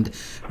Trapp, and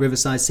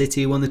Riverside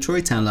City won the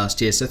Troy Town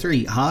last year, so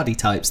 3 hardy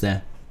types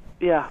there.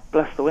 Yeah,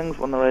 Bless the Wings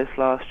won the race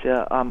last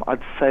year.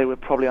 I'd say we're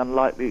probably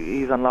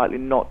he's unlikely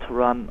not to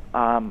run.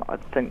 I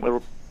think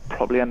we'll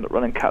probably end up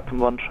running Captain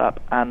Von Trapp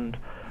and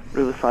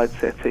Riverside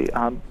City.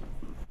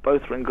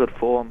 Both are in good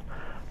form.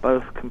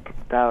 Both can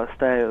dower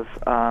stayers.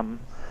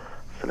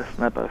 So listen,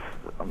 they're both,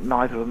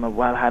 neither of them are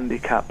well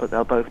handicapped, but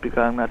they'll both be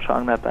going there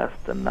trying their best,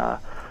 and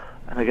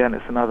again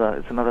it's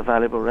another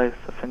valuable race,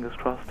 so fingers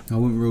crossed. I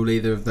wouldn't rule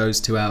either of those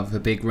 2 out of a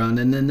big run.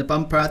 And then the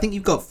bumper, I think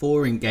you've got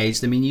 4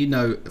 engaged. I mean, you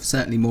know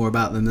certainly more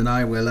about them than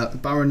I will.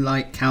 Burren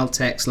Light,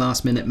 Caltex,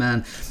 Last Minute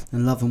Man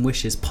and Love and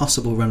Wishes,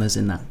 possible runners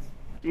in that.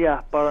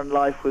 Yeah, Burren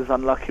Life was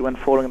unlucky when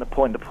falling in the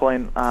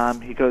point-to-point.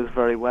 He goes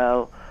very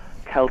well.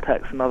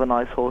 Caltex, another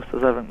nice horse,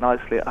 does everything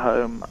nicely at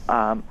home.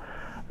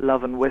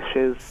 Love and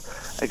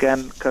Wishes,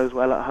 again, goes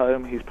well at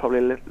home. He'll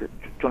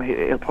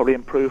probably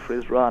improve for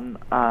his run.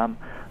 And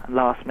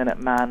Last Minute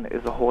Man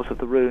is a horse of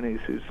the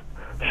Roonies who's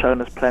shown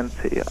us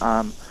plenty.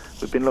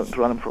 We've been looking to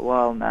run him for a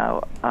while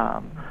now.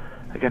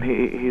 Again,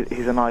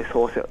 he's a nice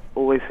horse. It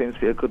always seems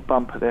to be a good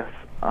bumper, this.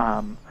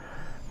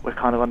 We're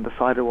kind of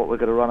undecided what we're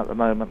going to run at the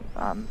moment.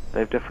 They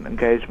have different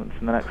engagements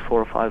in the next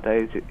 4 or 5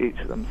 days, each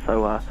of them.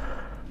 So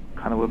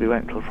kind of we'll be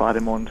waiting until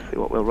Friday morning to see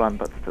what we'll run.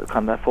 But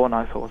kind of they're 4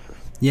 nice horses.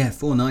 Yeah,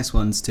 4 nice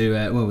ones to.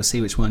 We'll see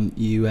which one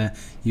you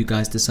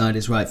guys decide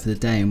is right for the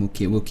day, and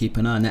we'll keep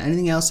an eye on that.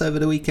 Anything else over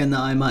the weekend that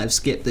I might have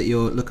skipped that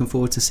you're looking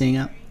forward to seeing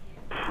out?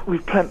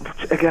 We've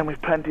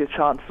plenty of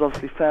chances.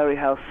 Obviously, Fairy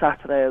House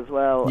Saturday as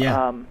well.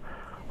 Yeah.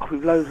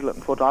 We've loads of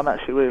looking forward to. I'm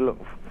actually really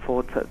looking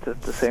forward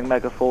to seeing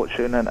Mega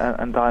Fortune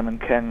and Diamond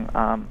King.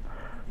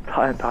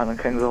 Diamond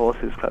King's a horse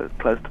who's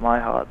close to my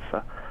heart,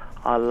 so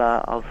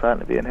I'll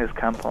certainly be in his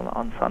camp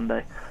on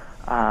Sunday.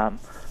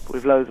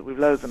 We've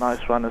loads of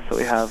nice runners that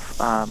we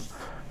have.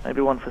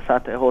 Maybe one for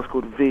Saturday, a horse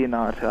called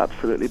Vinard, who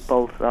absolutely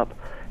bolted up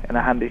in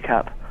a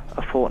handicap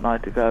a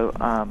fortnight ago.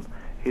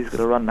 He's going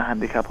to run the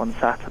handicap on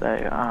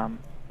Saturday.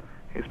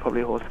 He's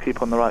probably a horse to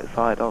keep on the right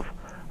side of.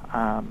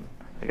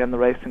 Again, the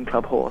Racing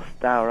Club horse,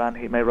 Dawaran,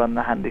 he may run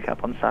the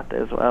handicap on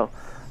Saturday as well.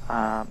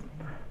 So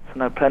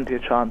no, plenty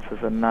of chances,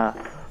 and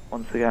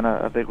once again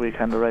a big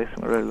weekend of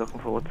racing we're really looking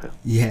forward to.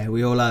 Yeah,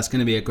 we all are. It's going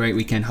to be a great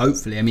weekend,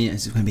 hopefully. I mean,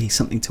 it's going to be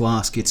something to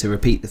ask you to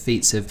repeat the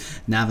feats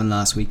of Navan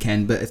last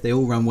weekend, but if they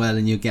all run well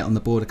and you get on the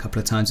board a couple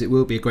of times, it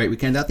will be a great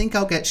weekend. I think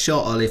I'll get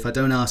shot, Ollie, if I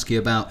don't ask you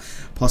about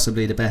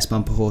possibly the best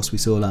bumper horse we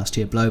saw last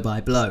year, Blow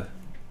by Blow.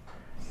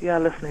 Yeah,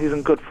 listen, he's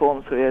in good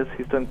form, so he is.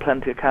 He's doing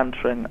plenty of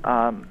cantering.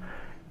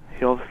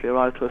 He obviously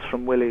arrived to us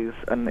from Willys,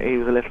 and he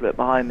was a little bit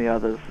behind the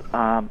others.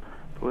 But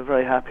we're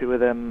very happy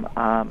with him.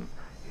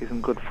 He's in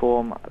good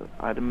form.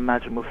 I'd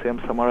imagine we'll see him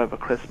somewhere over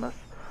Christmas.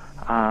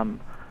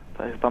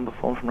 But his bumper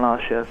form from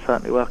last year is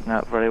certainly working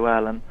out very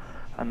well, and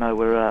I know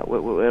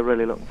we're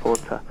really looking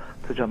forward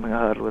to jumping a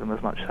hurdle with him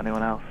as much as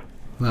anyone else.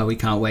 Well, we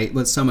can't wait.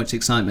 There's so much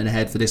excitement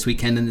ahead for this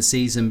weekend and the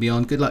season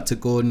beyond. Good luck to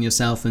Gordon,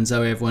 yourself and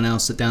Zoe, everyone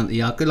else down at the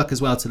yard. Good luck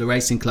as well to the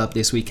Racing Club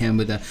this weekend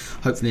with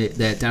hopefully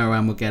the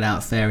Dawaran will get out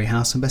of Fairy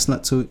House, and best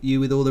luck to you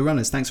with all the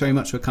runners. Thanks very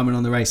much for coming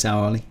on the Race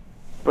Hour, Ollie.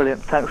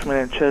 Brilliant. Thanks a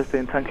million. Cheers,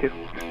 Dean. Thank you.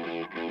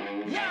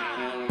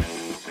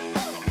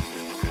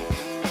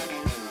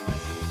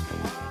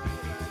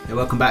 Yeah,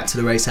 welcome back to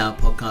the Race Hour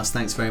podcast.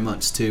 Thanks very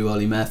much to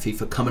Ollie Murphy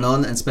for coming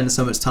on and spending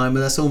so much time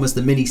with us. Almost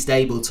the mini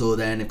stable tour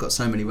there, and they've got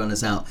so many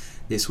runners out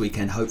this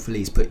weekend. Hopefully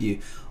he's put you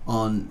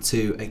on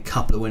to a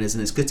couple of winners,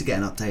 and it's good to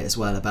get an update as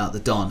well about the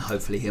Don.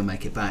 Hopefully he'll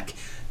make it back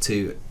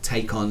to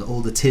take on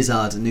all the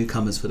Tizard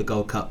newcomers for the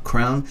Gold Cup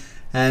crown.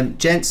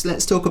 Gents,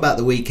 let's talk about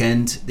the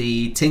weekend.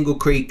 The Tingle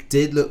Creek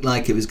did look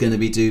like it was going to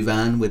be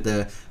Douvan with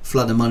the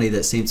flood of money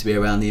that seemed to be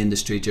around the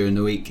industry during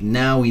the week.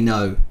 Now we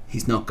know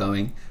he's not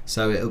going,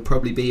 so it'll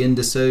probably be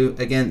Indasu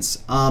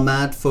against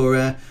Ahmad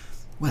for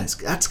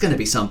that's going to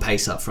be some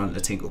pace up front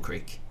at Tingle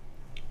Creek.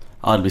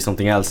 Oh, it'll be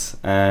something else.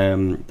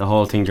 The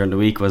whole thing during the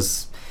week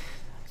was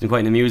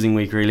quite an amusing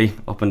week, really.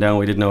 Up and down,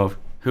 we didn't know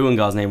who in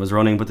God's name was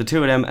running, but the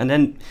two of them, and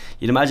then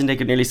you'd imagine they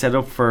could nearly set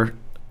up for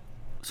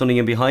something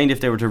in behind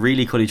if they were to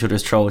really cut each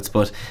other's throats.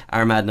 But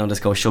Armad and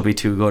Undisco should be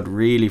too good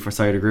really for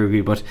Cider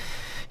Grugy, but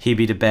he'd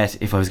be the bet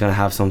if I was going to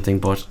have something.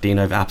 But Dean,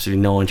 I've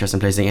absolutely no interest in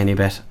placing any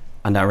bet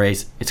on that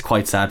race. It's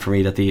quite sad for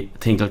me that the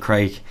Tingle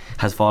Creek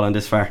has fallen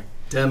this far.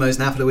 Dermo's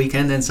nap of the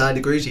weekend inside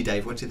the Grugy,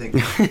 Dave. What do you think?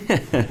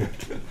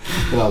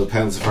 Well, it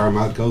depends if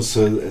Armad goes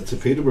to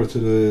Peterborough, to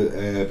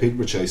the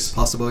Peterborough Chase.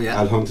 Possible,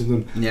 yeah. At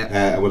Huntington. Yeah.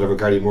 And whatever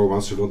Gary Moore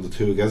wants to run the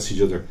two against each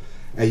other.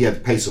 Yeah, the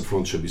pace up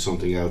front should be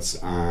something else.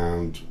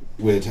 And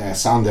with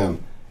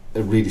Sandown,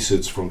 it really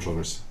suits front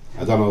runners.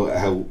 I don't know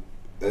how.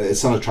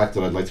 It's not a track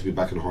that I'd like to be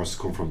backing a horse to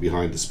come from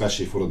behind,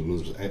 especially if one of them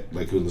is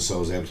like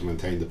Undaso is able to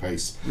maintain the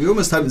pace. We're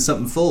almost hoping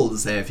something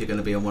falls there if you're going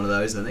to be on one of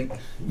those, I think.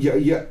 Yeah,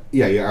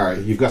 you are.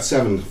 You've got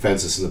 7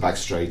 fences in the back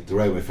straight. The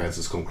railway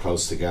fences come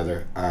close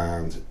together,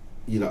 and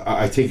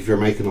I think if you're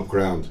making up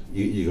ground,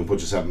 you can put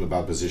yourself in a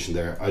bad position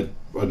there.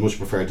 I'd much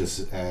prefer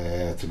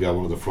to be on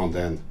one of the front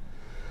end.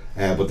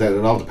 But then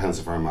it all depends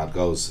if Armad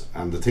goes.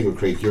 And the Tingle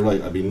Creek, you're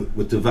right. I mean,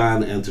 with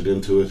Douvan entered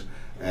into it,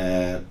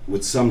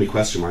 with so many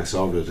question marks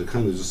over it, it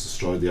kind of just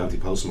destroyed the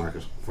anti-post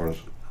market for it.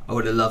 I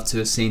would have loved to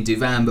have seen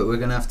Douvan, but we're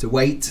going to have to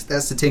wait.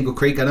 That's the Tingle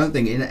Creek. I don't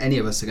think any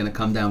of us are going to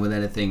come down with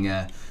anything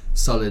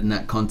solid in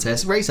that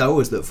contest. Race I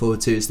always look forward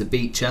to is the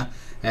Beecher.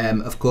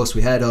 Of course,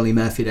 we heard Ollie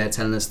Murphy there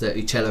telling us that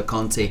Uccello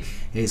Conti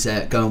is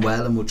going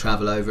well and will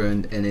travel over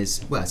and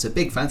is, well, it's a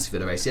big fancy for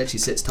the race. He actually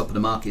sits top of the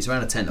market. He's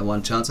around a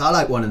 10-1 chance. I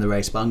like one in the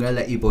race, but I'm going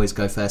to let you boys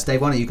go first. Dave,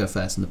 why don't you go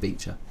first on the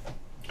Beecher?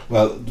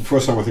 Well, the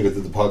first time I think I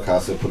did the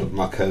podcast, I put up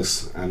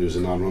Knockhouse, and he was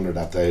a non-runner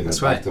that day, and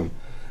That's I backed right. him.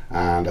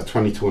 And at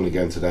 20-1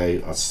 again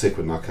today, I'll stick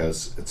with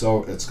Knockhouse.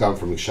 It's gone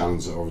from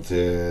McShannon's over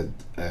to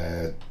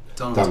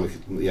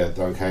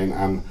Don Kane,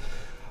 and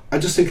I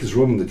just think he's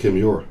running the Kim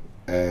Muir.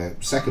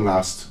 Second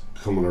last,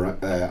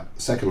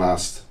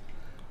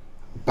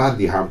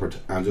 badly hampered,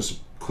 and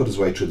just cut his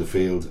way through the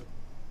field.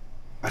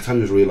 I thought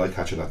he was a real eye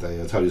catcher that day.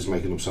 I thought he was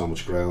making up so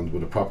much ground.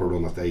 With a proper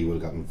run that day, he would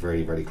have gotten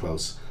very, very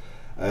close.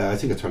 I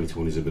think at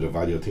 20-1 he's a bit of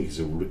value. I think he's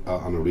on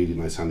a really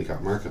nice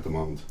handicap mark at the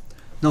moment.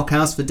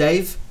 Knockhouse for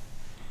Dave.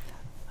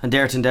 And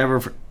Dare to Endeavour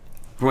for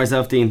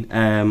myself, Dean.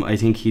 I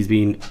think he's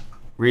been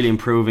really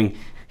improving.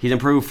 He's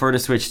improved for the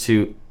switch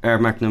to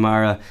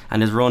McNamara,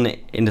 and his run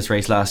in this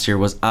race last year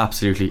was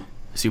absolutely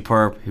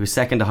superb. He was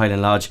second to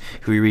Highland Lodge,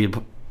 who he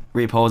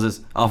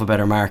reopposes off a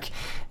better mark.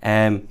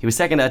 He was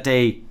second that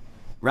day,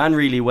 ran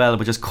really well,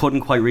 but just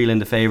couldn't quite reel in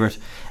the favourite,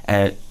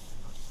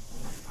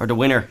 or the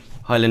winner,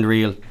 Highland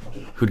Reel,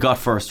 who'd got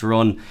first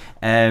run.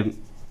 He had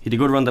a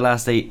good run the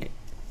last day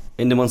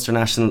in the Munster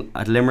National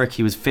at Limerick.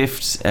 He was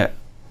fifth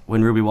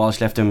when Ruby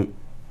Walsh left him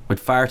with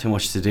far too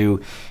much to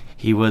do.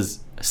 He was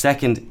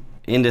second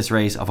in this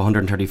race of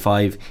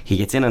 135. He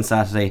gets in on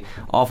Saturday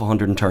off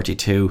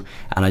 132,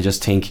 and I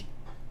just think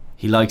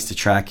he likes the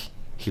track.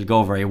 he'll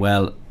go very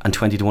well, and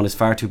 20 to 1 is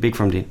far too big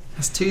for him, Dean.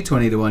 That's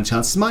 220 to 1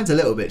 chances. Mine's a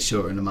little bit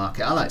shorter in the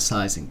market. I like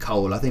sizing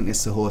Cole. I think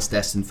this is a horse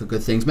destined for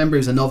good things. Remember, he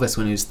was a novice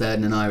when he was third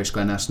in an Irish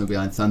Grand National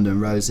behind Thunder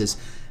and Roses.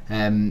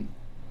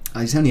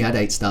 He's only had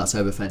 8 starts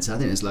over fence. I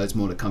think there's loads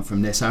more to come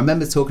from this. I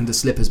remember talking to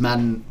Slippers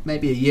Madden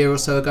maybe a year or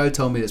so ago,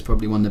 told me it's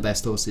probably one of the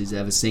best horses he's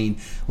ever seen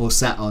or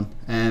sat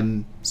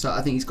on. So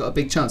I think he's got a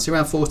big chance.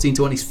 Around 14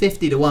 to 1. He's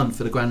 50 to 1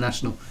 for the Grand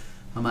National.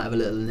 I might have a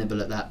little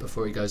nibble at that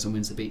before he goes and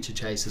wins the Beecher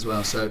Chase as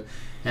well. So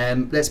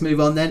let's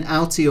move on then.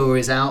 Altior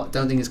is out.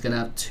 Don't think it's going to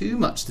have too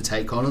much to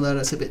take on, although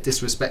that's a bit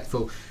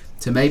disrespectful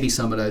to maybe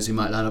some of those who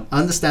might line up. I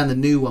understand the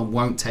new one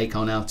won't take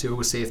on Altior.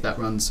 We'll see if that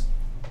runs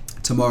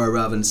tomorrow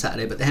rather than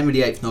Saturday. But the Henry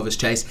VIII Novice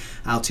Chase,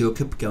 Altior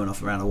could be going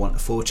off around a 1 to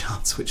 4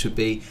 chance, which would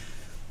be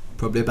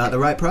probably about the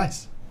right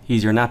price.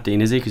 He's your nap,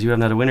 Dean, is he? Because you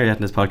haven't had a winner yet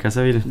in this podcast,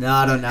 have you? No,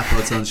 I don't nap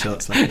odds on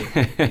shots like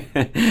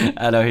you.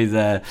 I know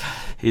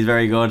he's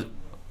very good.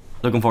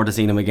 Looking forward to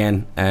seeing him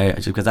again,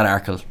 just because that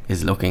Arkle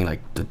is looking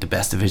like the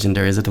best division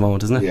there is at the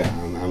moment, isn't it? Yeah,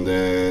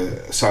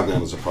 and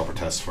Sandown is a proper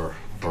test for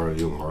a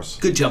young horse.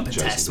 Good jumping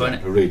test,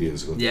 wasn't it? It really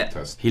is a good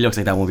test. He looks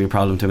like that won't be a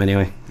problem to him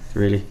anyway,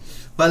 really.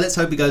 Well, let's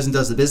hope he goes and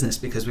does the business,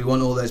 because we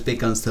want all those big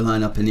guns to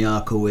line up in the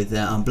Arkle with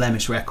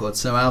unblemished records.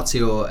 So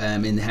Altior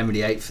in the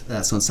Henry VIII,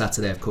 that's on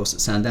Saturday, of course,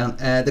 at Sandown.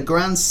 The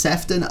Grand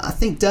Sefton, I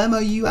think,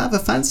 Dermo, you have a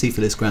fancy for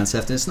this Grand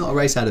Sefton. It's not a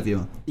race out of you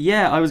on.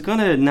 Yeah, I was going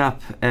to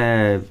nap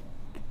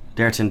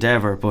Dare to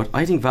Endeavour, but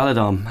I think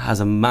Valadom has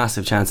a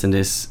massive chance in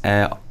this.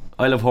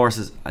 I love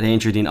horses at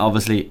Aintree,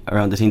 obviously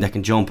around the team that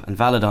can jump, and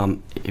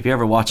Valadom, if you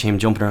ever watch him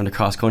jumping around the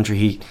cross country,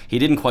 he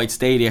didn't quite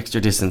stay the extra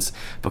distance,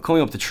 but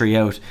coming up the tree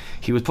out,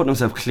 he was putting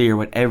himself clear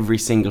with every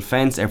single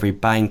fence, every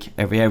bank,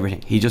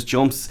 everything. He just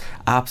jumps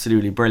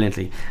absolutely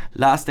brilliantly.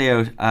 Last day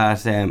out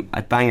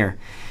at Bangor,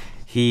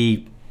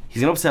 he's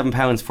gone up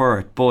 £7 for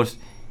it, but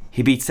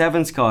he beat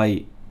Seven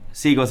Sky,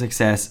 Seagull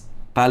Success,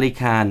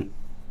 Ballycan,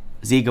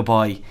 Ziga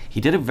Boy.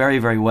 He did it very,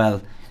 very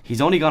well. He's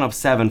only gone up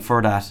 7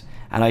 for that,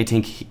 and I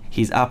think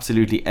he's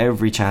absolutely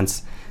every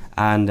chance.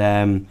 And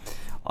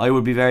I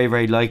would be very,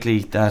 very likely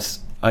that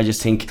I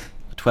just think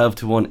 12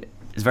 to 1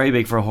 is very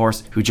big for a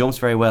horse who jumps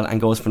very well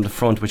and goes from the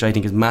front, which I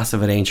think is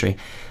massive at Aintree.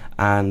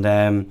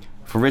 And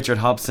for Richard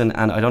Hobson,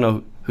 and I don't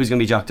know who's going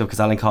to be jocked up because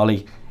Alan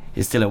Colley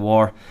is still at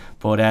war,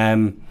 but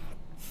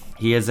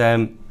he's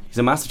a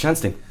massive chance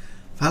thing.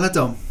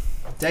 Valadom,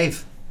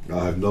 Dave.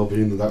 I have no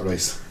opinion in that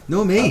race.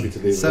 No, me.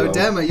 So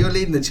Dermo, you're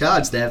leading the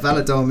charge there.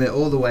 Valadom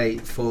all the way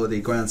for the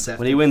Grand Sefton.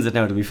 When he wins it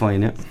now, it'll be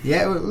fine, yeah.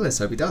 Yeah, well, let's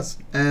hope he does.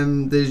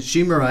 The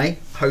Jumeirah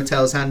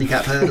Hotels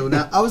Handicap Hurdle.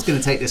 Now, I was going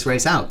to take this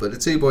race out, but the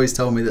two boys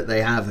told me that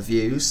they have a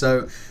view.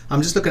 So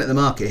I'm just looking at the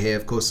market here,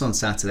 of course, on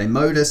Saturday.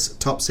 Modus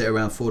tops it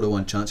around 4 to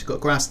 1 chance. You've got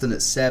Graston at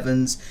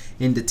 7s,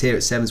 Indatir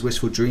at 7s,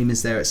 Wishful Dream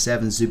is there at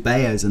 7s,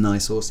 Zubeo's a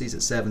nice horse, he's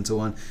at 7 to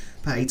 1.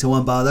 About 8 to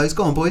 1 bar those.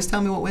 Go on, boys,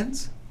 tell me what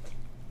wins.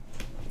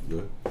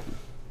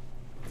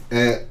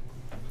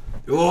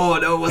 Oh,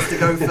 no one wants to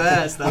go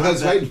first. I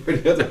was waiting for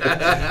the other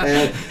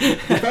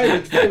one.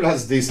 Favourite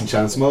has a decent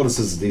chance. Modus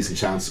has a decent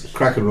chance.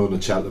 Cracking run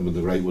at Cheltenham with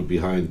the right wood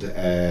behind.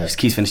 Just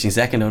keeps finishing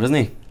second though,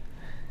 doesn't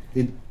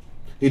he?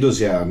 He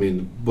does, yeah. I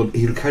mean, but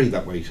he'll carry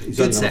that weight. He's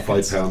only on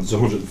 £5,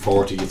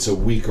 140. It's a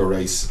weaker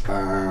race,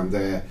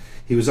 and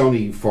he was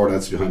only 4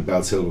 lengths behind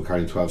Bell's Hill with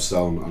carrying 12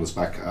 stone on his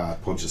back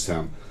at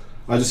Punchestown.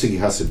 I just think he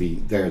has to be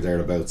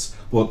thereabouts.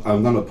 But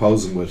I'm not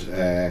opposing with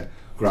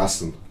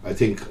Graston. I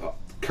think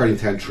carrying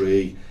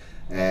 10-3.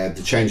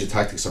 The change of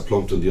tactics at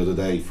Plumpton the other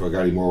day for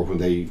Gary Moore when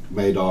they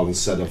made all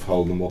instead of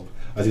holding him up.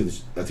 I think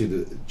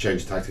the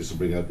change of tactics will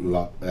bring out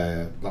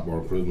a lot more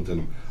improvement in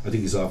him. I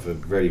think he's off a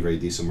very, very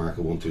decent mark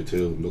at 1-2-2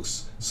 and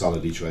looks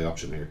solid each way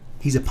option here.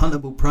 He's a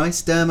puntable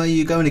price. Dermo, are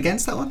you going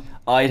against that one?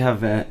 I'd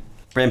have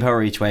brain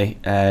power each way.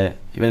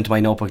 He went into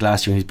my notebook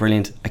last year. He's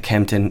brilliant at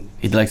Kempton.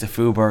 He likes of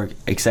Fooburg,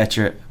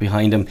 etc.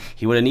 behind him.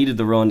 He would have needed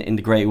the run in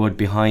the Great Wood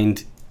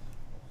behind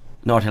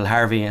North Hill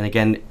Harvey, and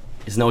again,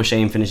 it's no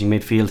shame finishing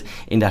midfield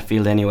in that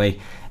field anyway.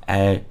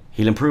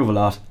 He'll improve a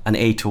lot, and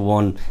 8 to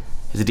 1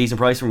 is a decent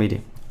price for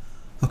me.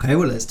 Okay,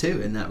 well, there's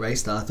 2 in that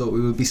race that I thought we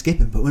would be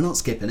skipping, but we're not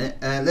skipping it.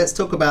 Let's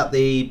talk about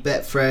the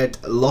Betfred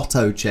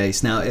Lotto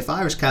Chase. Now, if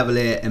Irish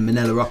Cavalier and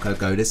Manila Rocco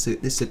go, this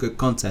is a good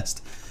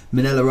contest.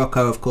 Manila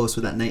Rocco, of course,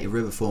 with that native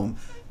river form,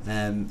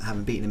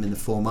 having beaten him in the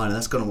 4 minor,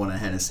 that's going to want a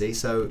Hennessy.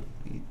 So,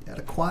 he had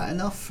a quiet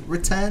enough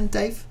return,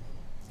 Dave?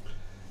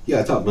 Yeah,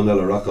 I thought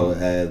Manila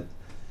Rocco.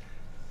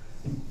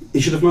 He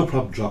should have no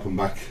problem dropping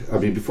back. I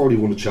mean, before he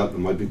won at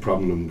Cheltenham, my big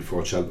problem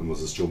before Cheltenham was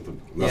his jumping,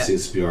 and that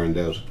seems to be ironed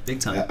out. Big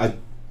time.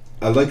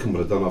 I like him,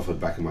 but I don't know if I'd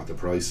back him at the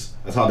price.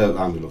 I thought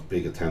Outlander looked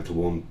big at 10 to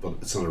 1, but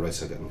it's not a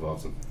race I get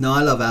involved in. No,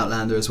 I love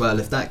Outlander as well.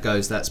 If that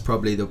goes, that's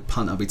probably the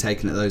punt I'll be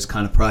taking at those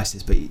kind of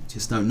prices, but you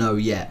just don't know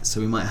yet,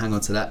 so we might hang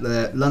on to that.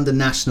 The London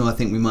National, I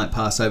think we might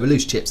pass over.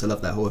 Loose Chips, I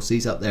love that horse.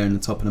 He's up there in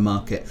the top of the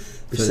market.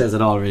 Which says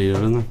it all, really,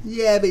 doesn't it?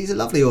 Yeah, but he's a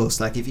lovely horse.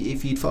 Like if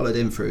you'd followed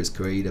him through his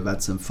career, you'd have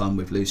had some fun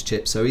with Loose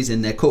Chips. So he's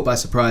in there. Caught by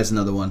Surprise,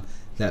 another one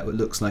that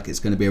looks like it's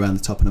going to be around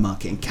the top of the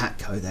market. And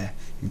Catco there,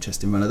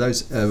 interesting runner.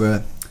 Those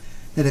are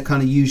They're the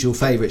kind of usual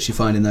favourites you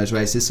find in those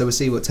races, so we'll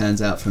see what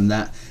turns out from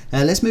that.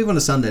 Let's move on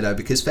to Sunday though,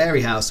 because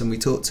Fairyhouse, and we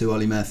talked to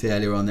Ollie Murphy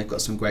earlier on, they've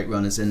got some great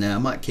runners in there. I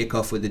might kick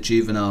off with the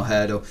juvenile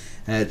hurdle.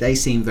 They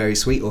seem very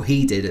sweet, or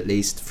he did at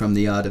least, from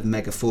the yard of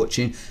Mega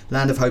Fortune.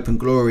 Land of Hope and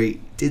Glory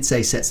did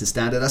say sets the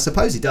standard. I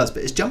suppose he does,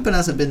 but his jumping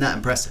hasn't been that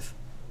impressive.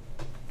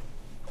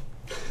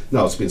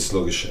 No, it's been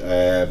sluggish,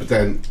 but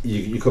then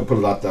you could put a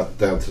lot of that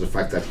down to the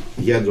fact that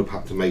he ended up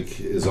having to make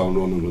his own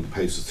running when the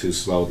pace was too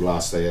slow the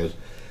last day out.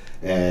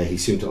 He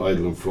seemed to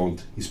idle in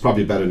front. He's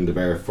probably better in the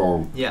bare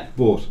form. Yeah.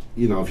 But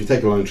if you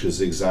take a line through a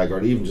zigzag,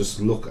 or even just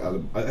look at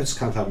him, I just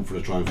can't have him for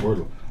the Triumph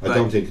Hurdle. I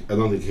don't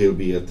think he'll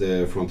be at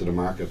the front of the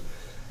market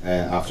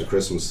after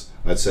Christmas.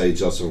 I'd say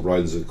Joseph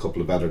Ryan's a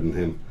couple of better than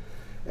him.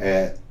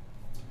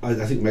 I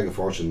think Mega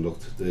Fortune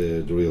looked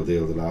the real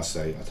deal the last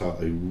day. I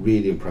thought he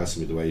really impressed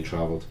me the way he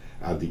travelled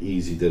and the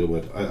ease he did it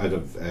with. I'd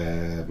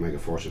have Mega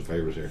Fortune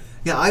favourite here.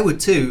 Yeah, I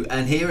would too.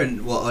 And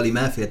hearing what Ollie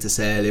Murphy had to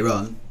say earlier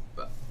on,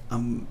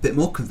 I'm a bit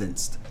more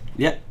convinced.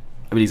 Yeah,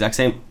 I mean, the exact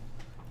same.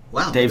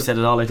 Wow. Dave said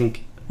it all. I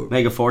think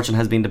Mega Fortune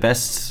has been the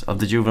best of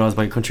the juveniles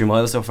by a country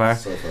mile so far.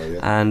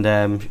 Yeah.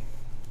 And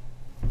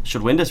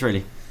should win this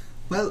really.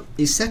 Well,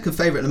 he's second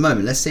favourite at the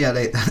moment. Let's see how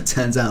that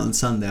turns out on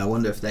Sunday. I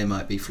wonder if they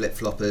might be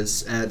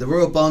flip-floppers. The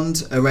Royal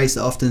Bond, a race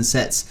that often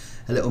sets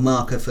a little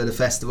marker for the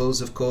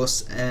festivals, of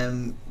course.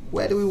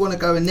 Where do we want to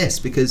go in this?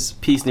 Because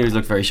Peace News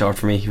looked very short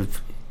for me. He was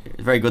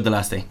very good the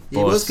last day. He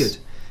was good.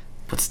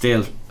 But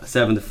still,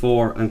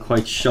 7-4. I'm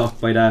quite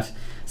shocked by that.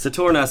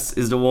 Saturnas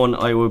is the one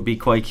I would be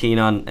quite keen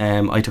on.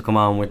 I took him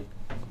on with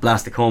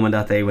Blastic Coleman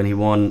that day when he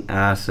won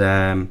at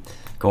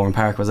Gorham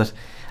Park, was it?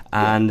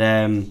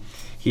 And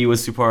he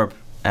was superb.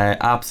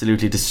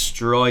 Absolutely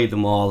destroyed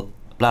them all.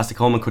 Blastic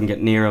Coleman couldn't get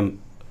near him.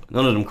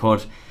 None of them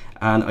could.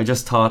 And I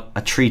just thought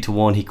at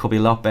 3-1 he could be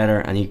a lot better,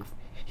 and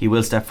he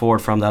will step forward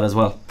from that as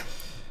well.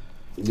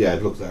 Yeah,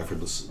 it looked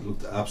effortless. It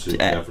looked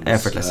absolutely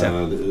effortless.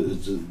 Yeah.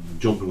 The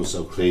jumping was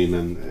so clean,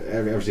 and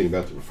everything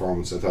about the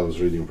performance I thought was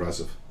really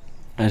impressive.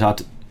 I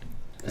thought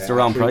it's the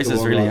round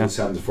prices really.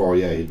 7-4,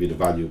 yeah, he'd be the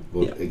value.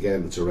 But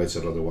again, it's a race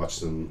I'd rather watch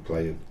than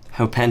play in.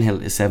 How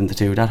Penhill is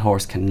 7-2. That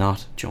horse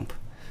cannot jump.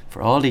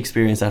 For all the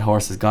experience that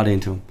horse has got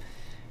into him,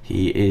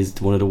 he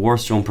is one of the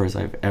worst jumpers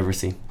I've ever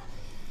seen.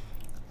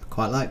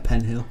 Quite like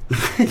Penhill.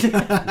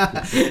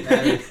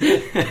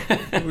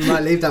 We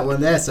might leave that one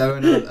there, so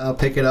and I'll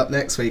pick it up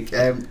next week.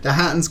 The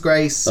Hatton's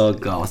Grace. Oh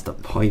God, what's the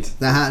point?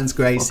 The Hatton's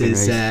Grace Fucking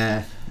is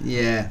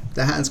race.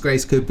 The Hatton's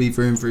Grace could be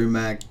Vroom Vroom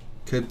Mag,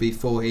 could be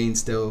 14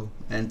 still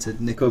entered.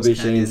 Could Nichols be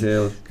Canyon. Shane's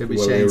Hill. Could be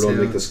Well, Shane's they run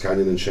Hill. Nicholas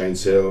Canyon and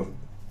Shane's Hill.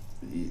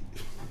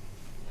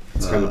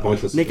 It's kind of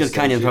pointless. Nicholas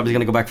Canyon's probably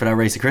going to go back for that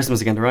race at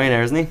Christmas again to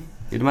Ryanair, isn't he?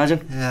 You'd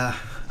imagine. Yeah,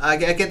 I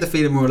get the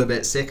feeling we're all a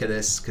bit sick of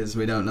this because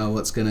we don't know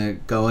what's going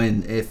to go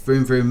in. If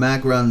Vroom Vroom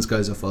Mag runs,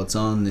 goes off odds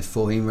on. If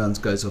 14 runs,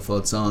 goes off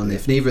odds on. Yeah.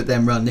 If neither of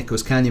them run,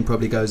 Nichols Canyon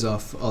probably goes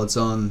off odds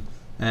on.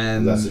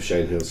 And that's if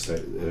Shane Hill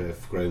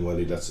if Graham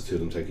Welly lets the two of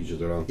them take each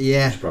other on.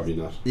 Yeah. Which probably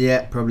not.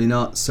 Yeah, probably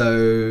not.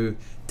 So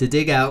to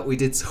dig out, we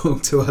did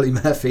talk to Ollie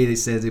Murphy. He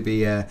says he'd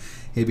be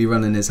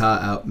running his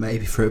heart out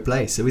maybe for a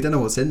place. So we don't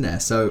know what's in there.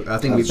 So I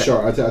think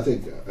sure. I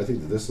think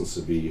the distance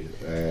would be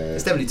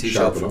it's definitely too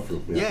sharp short enough for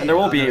him. Yeah, And there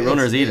won't be no, 8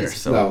 runners it either. is.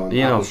 So No, and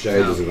you know, Atlas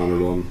Jade isn't going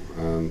to run,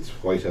 and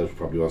Whitehead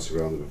probably wants to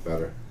ground a bit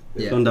better.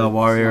 Yeah. Thunder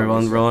Warrior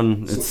on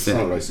run. It's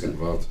not a race to get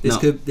involved.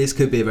 This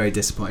could be a very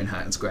disappointing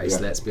Hatton's Grace.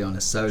 Yeah. Let's be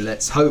honest. So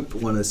let's hope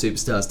one of the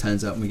superstars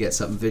turns up and we get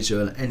something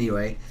visual.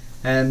 Anyway,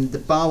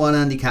 the Bar 1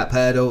 handicap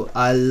hurdle.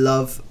 I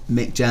love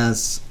Mick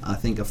Jazz. I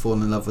think I've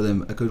fallen in love with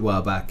him a good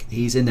while back.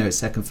 He's in there at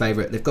second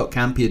favourite. They've got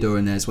Campiador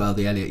in there as well,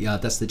 the Elliott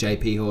Yard. That's the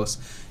JP horse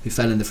who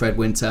fell in the Fred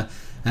Winter.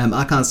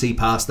 I can't see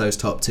past those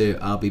top two.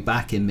 I'll be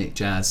back in Mick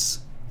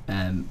Jazz.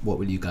 What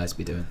will you guys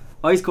be doing?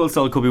 Ice Cold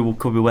Soul could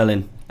be well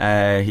in.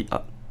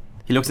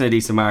 He looks in a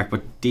decent mark,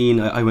 but Dean,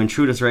 I went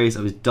through this race.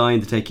 I was dying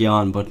to take you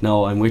on, but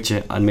no, I'm with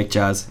you on Mick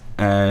Jazz.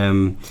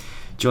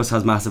 Just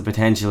has massive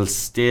potential.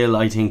 Still,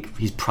 I think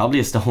he's probably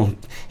a stone.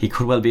 He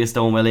could well be a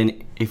stone well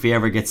in if he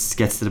ever gets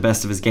to the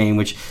best of his game,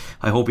 which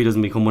I hope he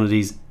doesn't become one of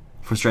these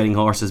frustrating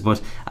horses.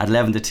 But at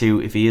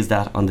 11-2, if he is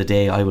that on the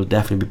day, I will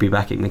definitely be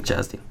backing Mick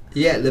Jazz. Dean.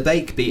 Yeah,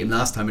 LeBake beat him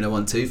last time in a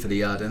 1-2 for the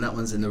yard, and that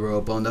one's in the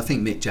Royal Bond. I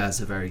think Mick Jazz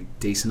is a very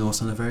decent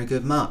horse on a very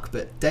good mark.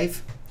 But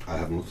Dave? I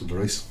haven't looked at the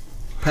race.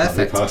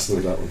 Perfect.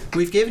 Personally, that one.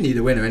 We've given you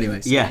the winner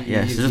anyway. So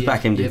Yeah, so just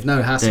back him. You have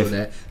no hassle Dave.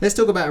 there. Let's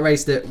talk about a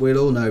race that we'll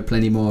all know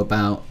plenty more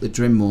about, the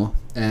Drinmore.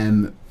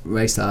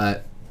 Race that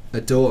I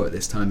adore at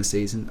this time of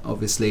season.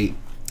 Obviously,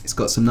 it's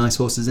got some nice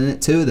horses in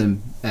it. Two of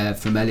them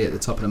from Elliott at the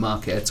top of the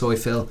market, Toy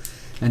Phil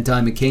and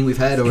Diamond King. We've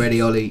heard already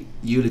Ollie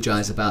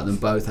eulogise about them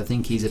both. I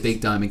think he's a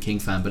big Diamond King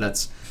fan, but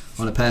that's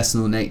on a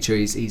personal nature.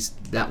 He's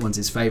that one's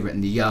his favourite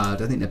in the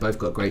yard. I think they've both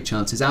got great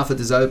chances. Alpha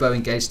de Zobo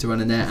engaged to run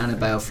in there,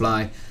 Annabelle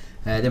Fly.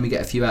 Then we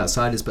get a few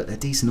outsiders, but they're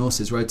decent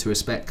horses. Road to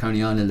Respect,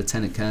 Coney Island,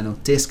 Lieutenant Colonel.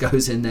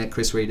 Disco's in there,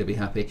 Chris Reed will be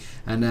happy.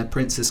 And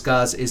Princess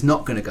Scars is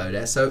not going to go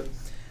there. So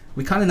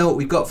we kind of know what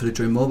we've got for the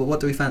Drinmore, but what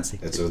do we fancy?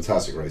 It's a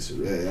fantastic race.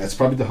 It's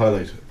probably the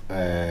highlight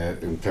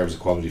in terms of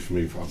quality for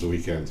me of the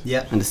weekend.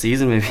 Yeah. And the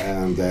season maybe.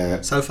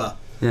 And So far.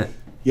 Yeah.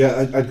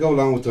 Yeah, I'd go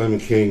along with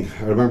Diamond King.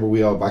 I remember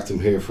we all backed him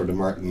here for the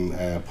Martin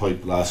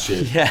pipe last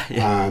year. Yeah.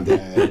 And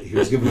he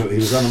was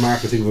on a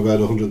mark, I think, of about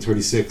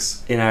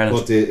 136 in Ireland.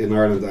 But in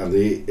Ireland, and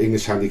the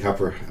English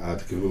handicapper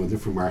had given him a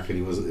different mark, and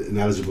he was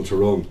ineligible to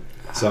run.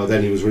 So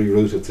then he was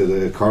rerouted to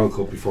the Coral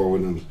Cup before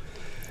winning.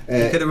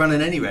 He could have run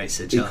in any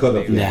race at He could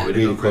have, yeah. he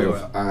really could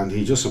have. And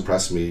he just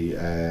impressed me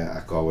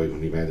at Galway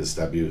when he made his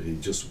debut.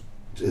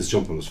 His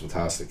jumping was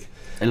fantastic.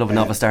 I love a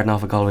novice starting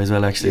off at Galway as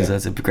well, actually. Yeah. So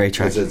it's a great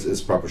track.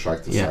 It's proper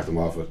track to start him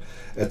off with.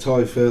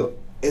 Toy Phil,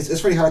 it's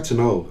very hard to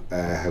know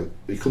how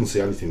you couldn't see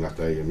anything that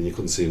day. I mean, you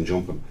couldn't see him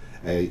jumping.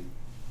 It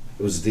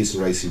was a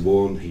decent race. He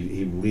won.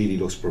 He really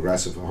looks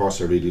progressive. A horse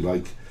I really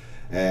like.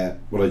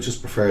 But I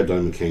just prefer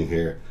Diamond King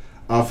here.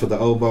 Alpha the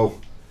Oboe,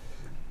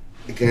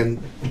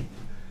 again,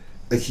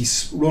 like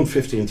he's run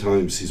 15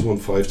 times. He's won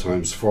 5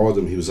 times. 4 of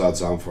them he was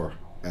odds on for.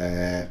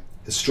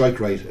 His strike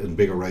rate in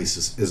bigger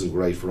races isn't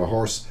great for a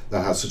horse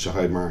that has such a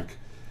high mark.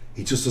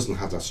 He just doesn't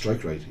have that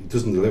strike rate. He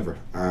doesn't deliver,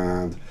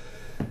 and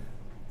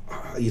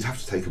you'd have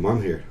to take him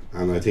on here.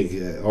 And I think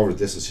over the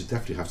distance, you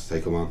definitely have to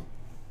take him on.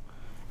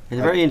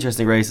 It's a very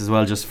interesting race as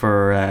well, just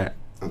for.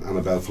 And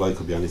Annabelle Fly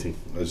could be anything.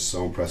 I was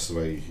so impressed the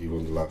way he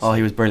won the last. Oh,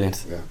 he was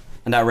brilliant. Yeah.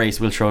 And that race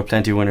will throw out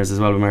plenty of winners as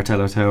well, with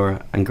Martello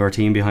Tower and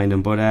Gortine behind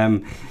him. But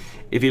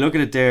if you look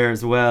at it there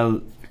as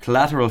well,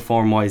 collateral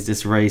form wise,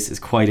 this race is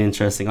quite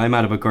interesting. I'm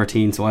mad about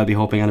Gortine, so I'll be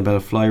hoping Annabelle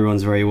Fly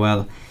runs very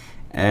well.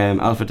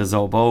 Alpha des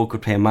Oboe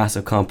could pay a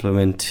massive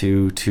compliment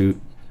to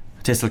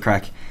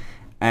Thistlecrack.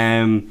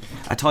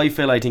 A Toy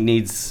Phil, I think,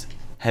 needs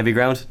heavy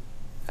ground,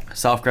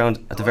 soft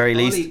ground at the very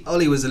least.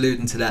 Ollie was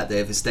alluding to that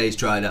there. If it stays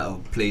dry,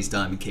 that'll please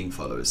Diamond King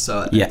followers.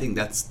 So I think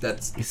that's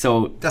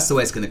the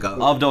way it's going to go.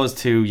 Of those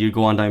two, you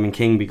go on Diamond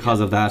King because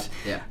of that.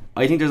 Yeah.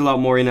 I think there's a lot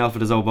more in Alpha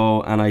des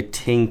Oboe, and I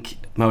think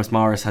Mouse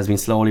Morris has been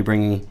slowly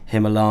bringing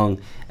him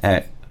along.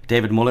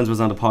 David Mullins was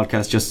on the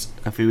podcast just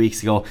a few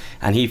weeks ago,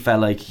 and he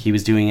felt like he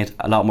was doing it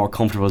a lot more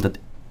comfortable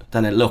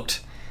than it looked.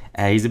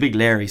 He's a big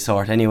Larry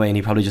sort anyway, and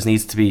he probably just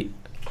needs to be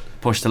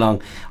pushed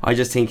along. I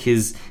just think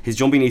his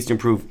jumping needs to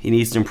improve. He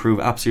needs to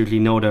improve, absolutely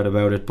no doubt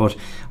about it. But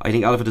I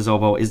think Alpha des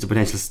Oboe is the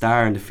potential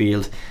star in the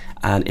field,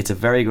 and it's a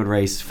very good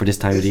race for this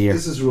time of the year.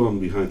 This is run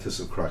behind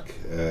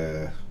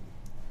Thistlecrack.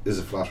 Is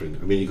it flattering?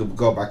 I mean, you could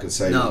go back and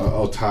say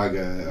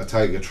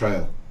Otaga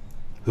Trail,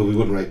 who we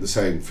wouldn't rate the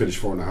same,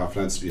 finished 4.5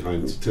 lengths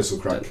behind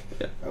Thistlecrack,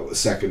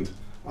 second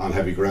on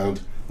heavy ground.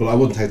 But I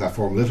wouldn't take that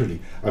form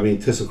literally. I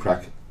mean,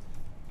 Thistlecrack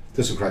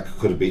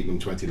could have beaten him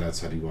 20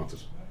 lengths had he wanted.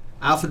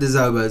 Alpha des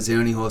Oboe is the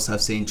only horse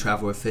I've seen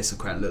travel with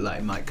Thistlecrack look like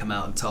it might come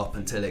out on top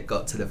until it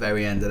got to the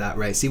very end of that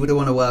race. He would have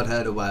won a World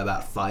Hurdle by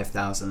about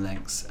 5,000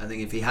 lengths. I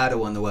think if he had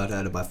won the World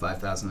Hurdle by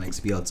 5,000 lengths,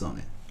 he'd be odds on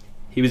it.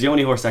 He was the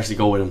only horse to actually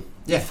go with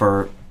him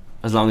for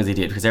as long as he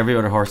did, because every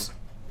other horse,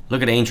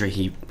 look at Aintree,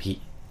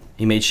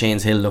 he made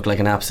Shane's Hill look like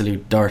an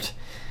absolute dirt.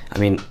 I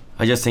mean,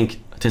 I just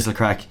think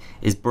Thistlecrack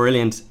is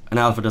brilliant, and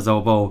Alpha des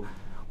Oboe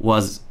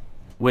was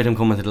with him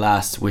coming to the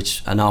last,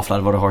 which an awful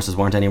lot of other horses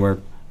weren't anywhere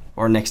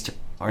or next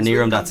or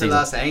near him that season. The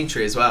last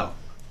Aintree as well.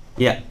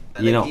 Yeah,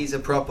 I think he's a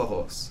proper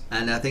horse,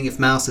 and I think if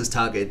Mouse has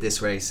targeted this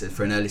race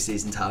for an early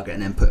season target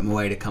and then put him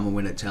away to come and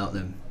win at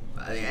Cheltenham,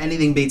 I think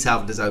anything beats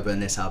Alpha des Oboe in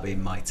this, I'll be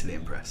mightily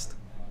impressed.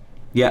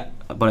 Yeah,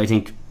 but I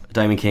think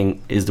Diamond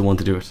King is the one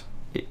to do it.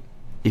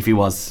 If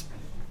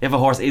a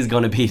horse is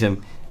going to beat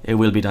him, it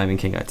will be Diamond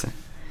King, I'd say.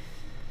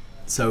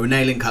 So we're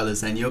nailing colours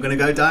then. You're going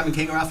to go Diamond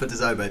King or Alpha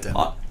des Oboe, Dan?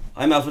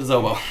 I'm Alpha des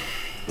Oboe.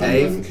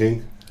 Dave? Diamond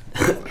King.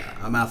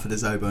 I'm Alpha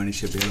des Oboe and he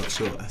should be a lot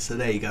shorter. So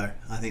there you go.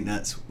 I think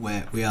that's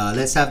where we are.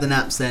 Let's have the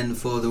naps then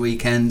for the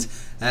weekend.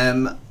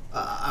 I'm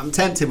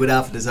tempted with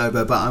Alpha des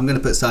Oboe, but I'm going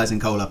to put Size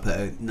and Cole up at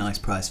a nice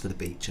price for the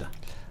Beecher.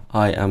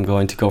 I am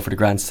going to go for the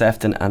Grand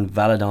Sefton and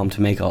Valadom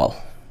to make all.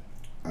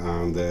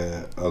 And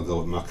I'll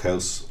go with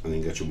Knockhouse, and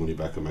you can get your money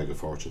back on Mega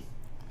Fortune.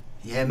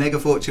 Yeah, Mega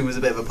Fortune was a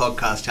bit of a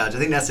podcast charge. I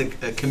think that's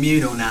a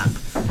communal nap,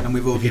 and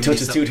we've all given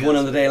touches 2-1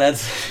 on the day,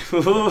 lads.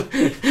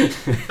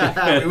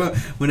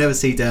 we'll never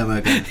see Dermo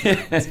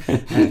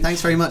again.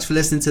 Thanks very much for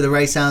listening to the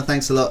Race Hour.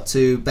 Thanks a lot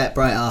to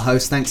BetBright, our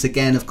host. Thanks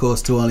again, of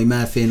course, to Ollie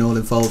Murphy and all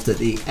involved at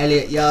the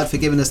Elliott Yard for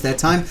giving us their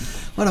time.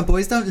 Well done,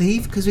 boys. Don't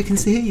leave because we can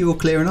see you all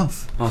clearing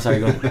off. Oh, sorry,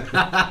 go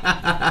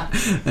on.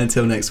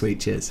 Until next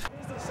week. Cheers.